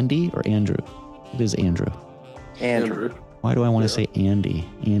Amos and Andy or Andrew? It is Andrew. Andrew. Why do I want to say Andy?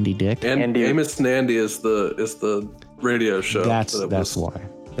 Andy Dick? Andy. Amos and Andy is the radio show. That's why.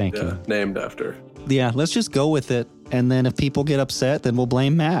 Thank you. Named after. Yeah, let's just go with it. And then if people get upset, then we'll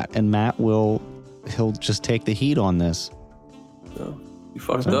blame Matt. And Matt he'll just take the heat on this. No, you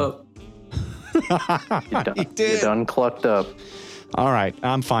fucked up. You done clucked up. All right,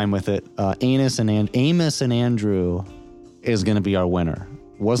 I'm fine with it. Amos and Andrew is going to be our winner.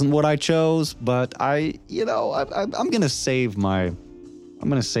 Wasn't what I chose, but I'm going to save my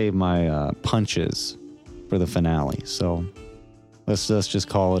punches for the finale. So let's just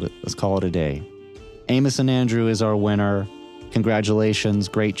call it a day. Amos and Andrew is our winner. Congratulations,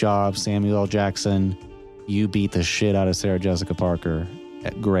 great job, Samuel L. Jackson. You beat the shit out of Sarah Jessica Parker.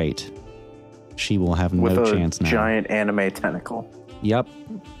 Great. She will have no chance now. With a giant anime tentacle. Yep.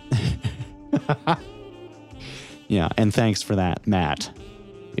 Yeah, and thanks for that, Matt.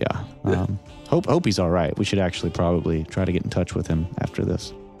 Yeah. Hope he's all right. We should actually probably try to get in touch with him after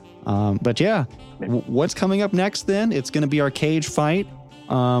this. But yeah, what's coming up next then? It's going to be our cage fight.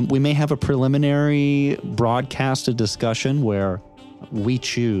 We may have a preliminary broadcasted discussion where we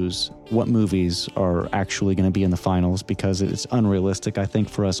choose what movies are actually going to be in the finals, because it's unrealistic, I think,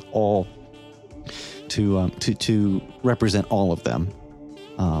 for us all to represent all of them,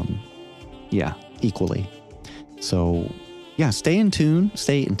 equally. So, stay in tune.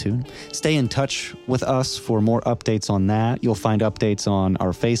 Stay in touch with us for more updates on that. You'll find updates on our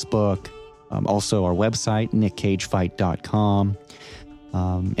Facebook, also our website, nickcagefight.com.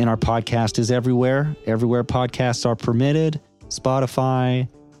 And our podcast is everywhere podcasts are permitted. Spotify,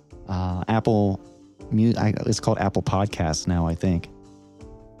 Apple, it's called Apple Podcasts now, I think.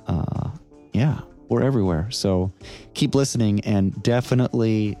 We're everywhere. So keep listening and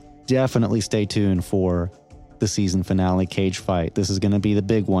definitely stay tuned for the season finale cage fight. This is going to be the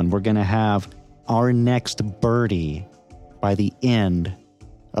big one. We're going to have our next birdie by the end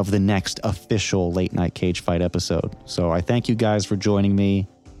of the next official late night cage fight episode. So I thank you guys for joining me.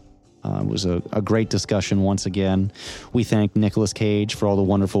 It was a great discussion once again. We thank Nicolas Cage for all the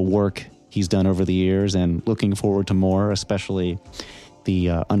wonderful work he's done over the years and looking forward to more, especially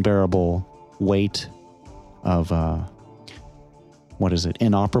the unbearable weight of,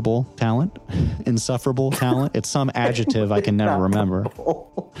 inoperable talent? Insufferable talent? It's some adjective I can never remember.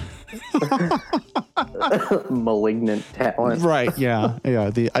 Malignant talent. Right, yeah.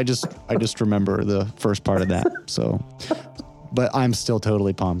 I just remember the first part of that. So, but I'm still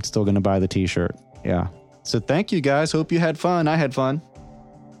totally pumped. Still going to buy the t-shirt. Yeah. So thank you guys. Hope you had fun. I had fun.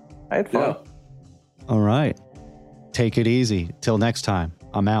 I had fun. Yeah. All right. Take it easy. Till next time.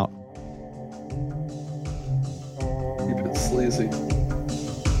 I'm out. Keep it sleazy.